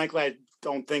year, quite frankly, I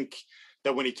don't think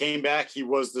that when he came back, he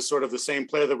was the same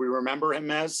player that we remember him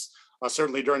as,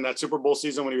 certainly during that Super Bowl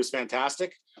season when he was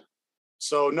fantastic.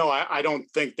 So, no, I don't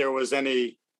think there was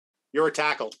any, you're a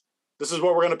tackle. This is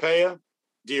what we're going to pay you.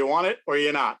 Do you want it or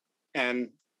you're not? And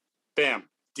bam,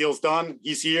 deal's done.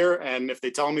 He's here. And if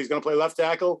they tell him he's going to play left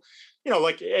tackle,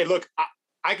 like, hey, look,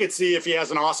 I could see if he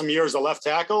has an awesome year as a left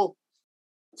tackle,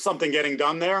 something getting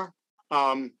done there.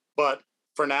 But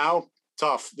for now,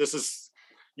 tough. This is,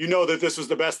 that this was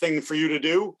the best thing for you to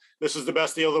do. This was the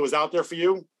best deal that was out there for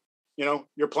you.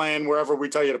 You're playing wherever we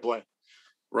tell you to play.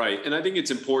 Right. And I think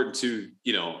it's important to,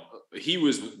 he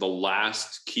was the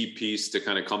last key piece to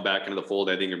kind of come back into the fold,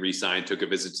 I think, and re-sign, took a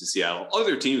visit to Seattle.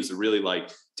 Other teams would really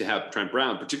like to have Trent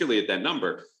Brown, particularly at that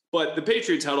number. But the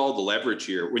Patriots had all the leverage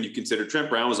here when you consider Trent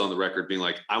Brown was on the record being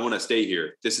like, I want to stay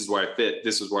here. This is where I fit.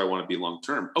 This is where I want to be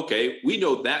long-term. Okay, we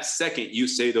know that second you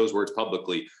say those words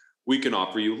publicly, we can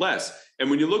offer you less. And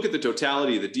when you look at the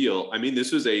totality of the deal, I mean,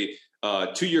 this was a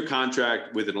 2-year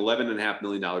contract with an $11.5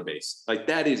 million base. Like,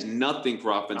 that is nothing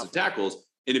for offensive tackles.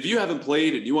 And if you haven't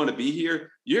played and you want to be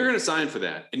here, you're going to sign for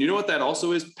that. And you know what that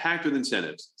also is? Packed with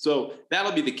incentives. So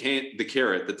that'll be the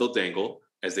carrot that they'll dangle,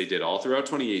 as they did all throughout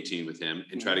 2018 with him,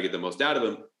 and try to get the most out of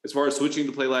him. As far as switching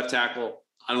to play left tackle,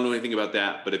 I don't know anything about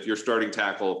that. But if your starting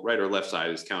tackle, right or left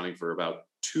side, is counting for about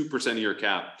 2% of your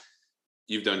cap,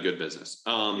 you've done good business.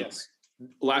 Yes.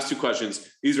 Last two questions.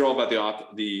 These are all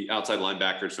about the outside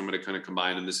linebackers. So I'm going to kind of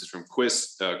combine them. This is from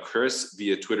Chris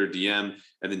via Twitter DM,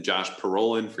 and then Josh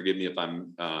Parolin. Forgive me if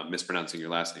I'm mispronouncing your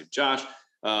last name, Josh.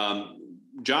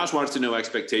 Josh wants to know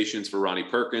expectations for Ronnie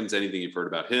Perkins. Anything you've heard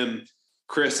about him?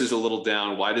 Chris is a little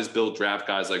down. Why does Bill draft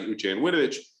guys like Uche and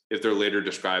Winovich if they're later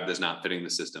described as not fitting the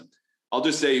system? I'll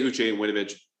just say Uche and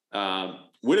Winovich.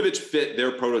 Winovich fit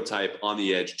their prototype on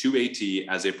the edge to AT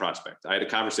as a prospect. I had a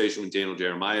conversation with Daniel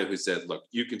Jeremiah, who said, look,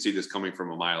 you can see this coming from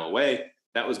a mile away.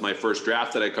 That was my first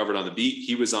draft that I covered on the beat.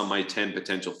 He was on my 10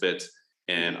 potential fits,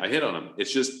 and I hit on him.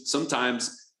 It's just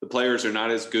sometimes the players are not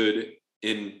as good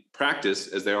in practice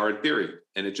as they are in theory.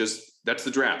 And that's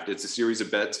the draft. It's a series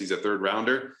of bets. He's a third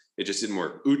rounder. It just didn't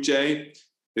work. Uche,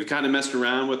 they've kind of messed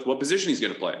around with what position he's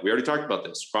going to play. We already talked about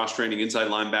this. Cross-training inside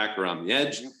linebacker on the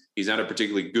edge. He's not a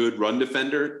particularly good run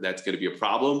defender. That's going to be a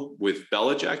problem with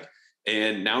Belichick.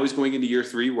 And now he's going into year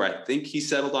 3, where I think he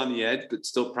settled on the edge, but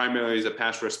still primarily as a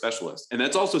pass rush specialist. And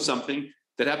that's also something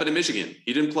that happened in Michigan.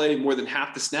 He didn't play more than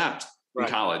half the snaps in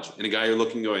college. And a guy you're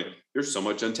looking going, there's so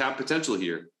much untapped potential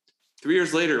here. 3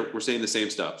 years later, we're saying the same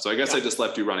stuff. So I guess I just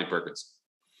left you Ronnie Perkins.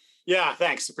 Yeah,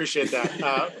 thanks. Appreciate that.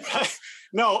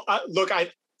 Look,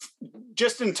 I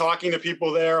just in talking to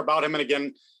people there about him, and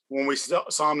again, when we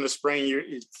saw him in the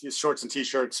spring, his shorts and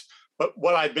T-shirts. But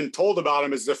what I've been told about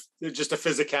him is just a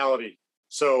physicality.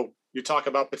 So you talk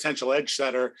about potential edge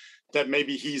setter, that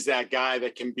maybe he's that guy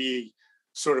that can be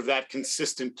sort of that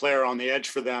consistent player on the edge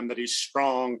for them, that he's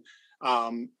strong,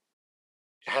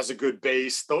 has a good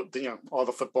base, all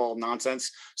the football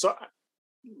nonsense. So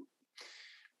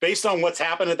based on what's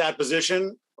happened at that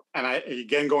position, and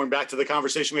again, going back to the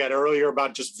conversation we had earlier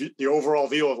about just the overall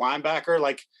view of linebacker,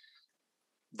 like,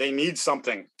 they need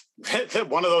something.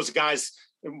 One of those guys,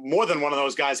 more than one of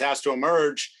those guys, has to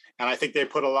emerge. And I think they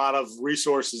put a lot of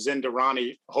resources into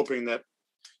Ronnie, hoping that,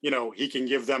 he can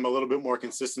give them a little bit more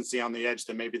consistency on the edge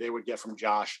than maybe they would get from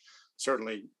Josh.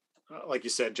 Certainly, like you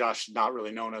said, Josh not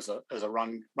really known as a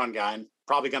run guy, and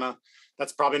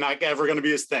that's probably not ever going to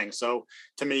be his thing. So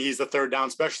to me, he's the third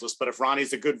down specialist. But if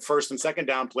Ronnie's a good first and second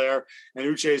down player and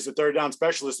Uche is the third down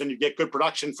specialist, and you get good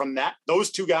production from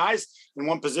those two guys in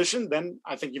one position, then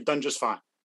I think you've done just fine.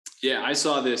 Yeah, I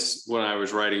saw this when I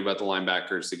was writing about the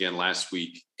linebackers again last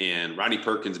week, and Ronnie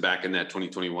Perkins back in that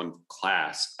 2021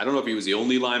 class. I don't know if he was the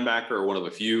only linebacker or one of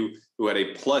a few who had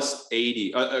a plus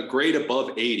 80, a grade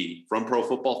above 80 from Pro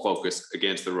Football Focus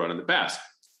against the run and the pass.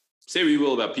 Say what you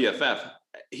will about PFF.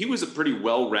 He was a pretty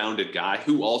well-rounded guy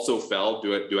who also fell,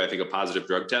 do I think, a positive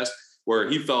drug test, where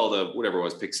he fell to whatever it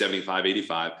was, pick 75,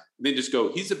 85. And they just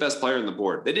go, he's the best player on the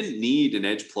board. They didn't need an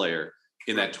edge player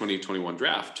in that 2021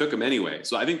 draft. Took him anyway.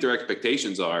 So I think their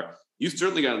expectations are, you've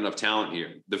certainly got enough talent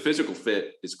here. The physical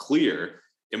fit is clear,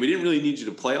 and we didn't really need you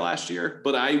to play last year,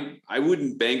 but I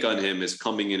wouldn't bank on him as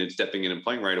coming in and stepping in and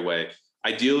playing right away.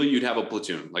 Ideally, you'd have a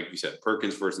platoon. Like you said,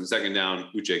 Perkins first and second down,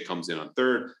 Uche comes in on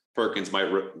third. Perkins might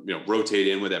rotate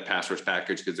in with that pass rush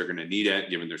package because they're going to need it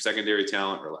given their secondary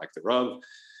talent or lack thereof.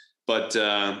 But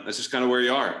that's just kind of where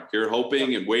you are. You're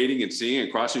hoping and waiting and seeing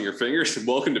and crossing your fingers. And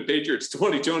welcome to Patriots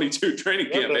 2022 training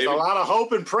camp, there's baby. A lot of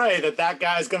hope and pray that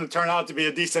guy's going to turn out to be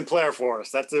a decent player for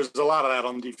us. There's a lot of that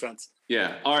on the defense.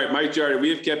 Yeah. All right, Mike Giardi, we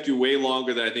have kept you way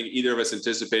longer than I think either of us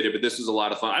anticipated, but this was a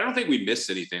lot of fun. I don't think we missed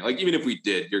anything. Like, even if we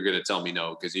did, you're going to tell me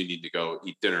no because you need to go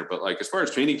eat dinner. But like, as far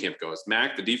as training camp goes,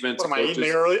 Mac, the defense. What am I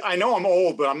eating early? I know I'm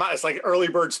old, but I'm not. It's like early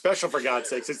bird special, for God's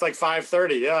sakes. It's like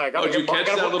 5:30. Yeah. Did you catch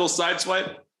that little side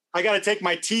swipe? I got to take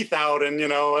my teeth out and,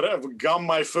 gum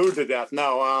my food to death.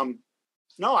 No,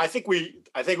 No, I think we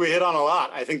hit on a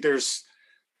lot. I think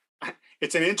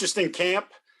it's an interesting camp.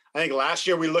 I think last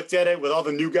year we looked at it with all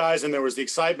the new guys and there was the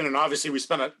excitement. And obviously we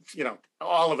spent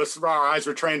all of us, our eyes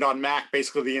were trained on Mac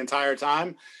basically the entire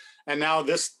time. And now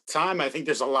this time, I think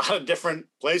there's a lot of different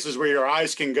places where your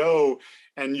eyes can go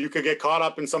and you could get caught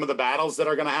up in some of the battles that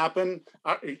are going to happen.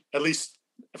 At least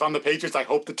if I'm the Patriots, I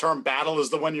hope the term battle is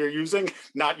the one you're using,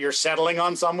 not you're settling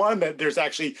on someone, that there's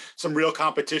actually some real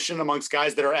competition amongst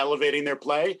guys that are elevating their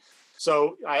play.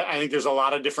 So I think there's a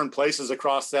lot of different places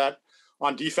across that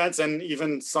on defense and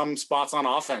even some spots on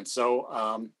offense. So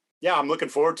I'm looking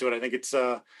forward to it. I think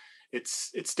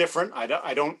it's different.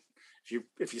 I don't,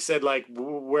 if you said like,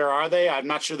 where are they? I'm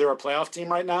not sure they're a playoff team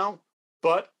right now,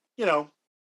 but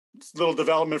it's a little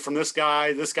development from this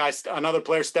guy, another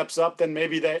player steps up, then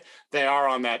maybe they are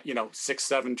on that,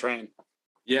 6-7 train.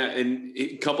 Yeah. And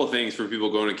a couple of things for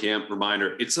people going to camp.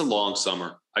 Reminder, it's a long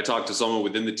summer. I talked to someone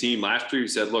within the team last year who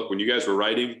said, look, when you guys were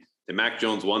writing that Mac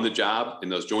Jones won the job in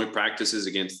those joint practices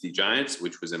against the Giants,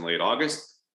 which was in late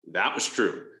August, that was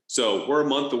true. So we're a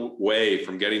month away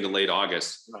from getting to late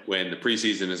August when the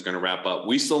preseason is going to wrap up.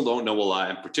 We still don't know a lot,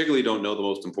 and particularly don't know the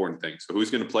most important things. So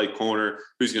who's going to play corner?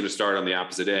 Who's going to start on the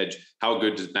opposite edge? How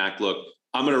good does Mac look?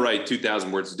 I'm going to write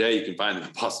 2,000 words a day. You can find them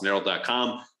at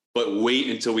bostonherald.com. But wait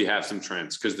until we have some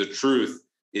trends, because the truth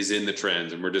is in the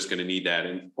trends, and we're just going to need that.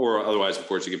 Or otherwise, of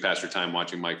course, you can pass your time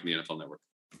watching Mike from the NFL Network.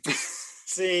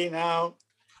 See, now,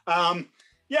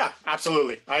 yeah,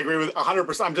 absolutely. I agree with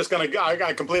 100%. I'm just going to,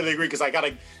 I completely agree because I got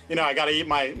to eat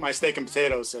my steak and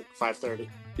potatoes at 5:30.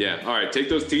 Yeah. All right. Take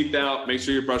those teeth out. Make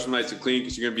sure you're brushing nice and clean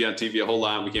because you're going to be on TV a whole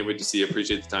lot. We can't wait to see you.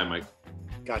 Appreciate the time, Mike.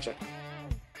 Gotcha.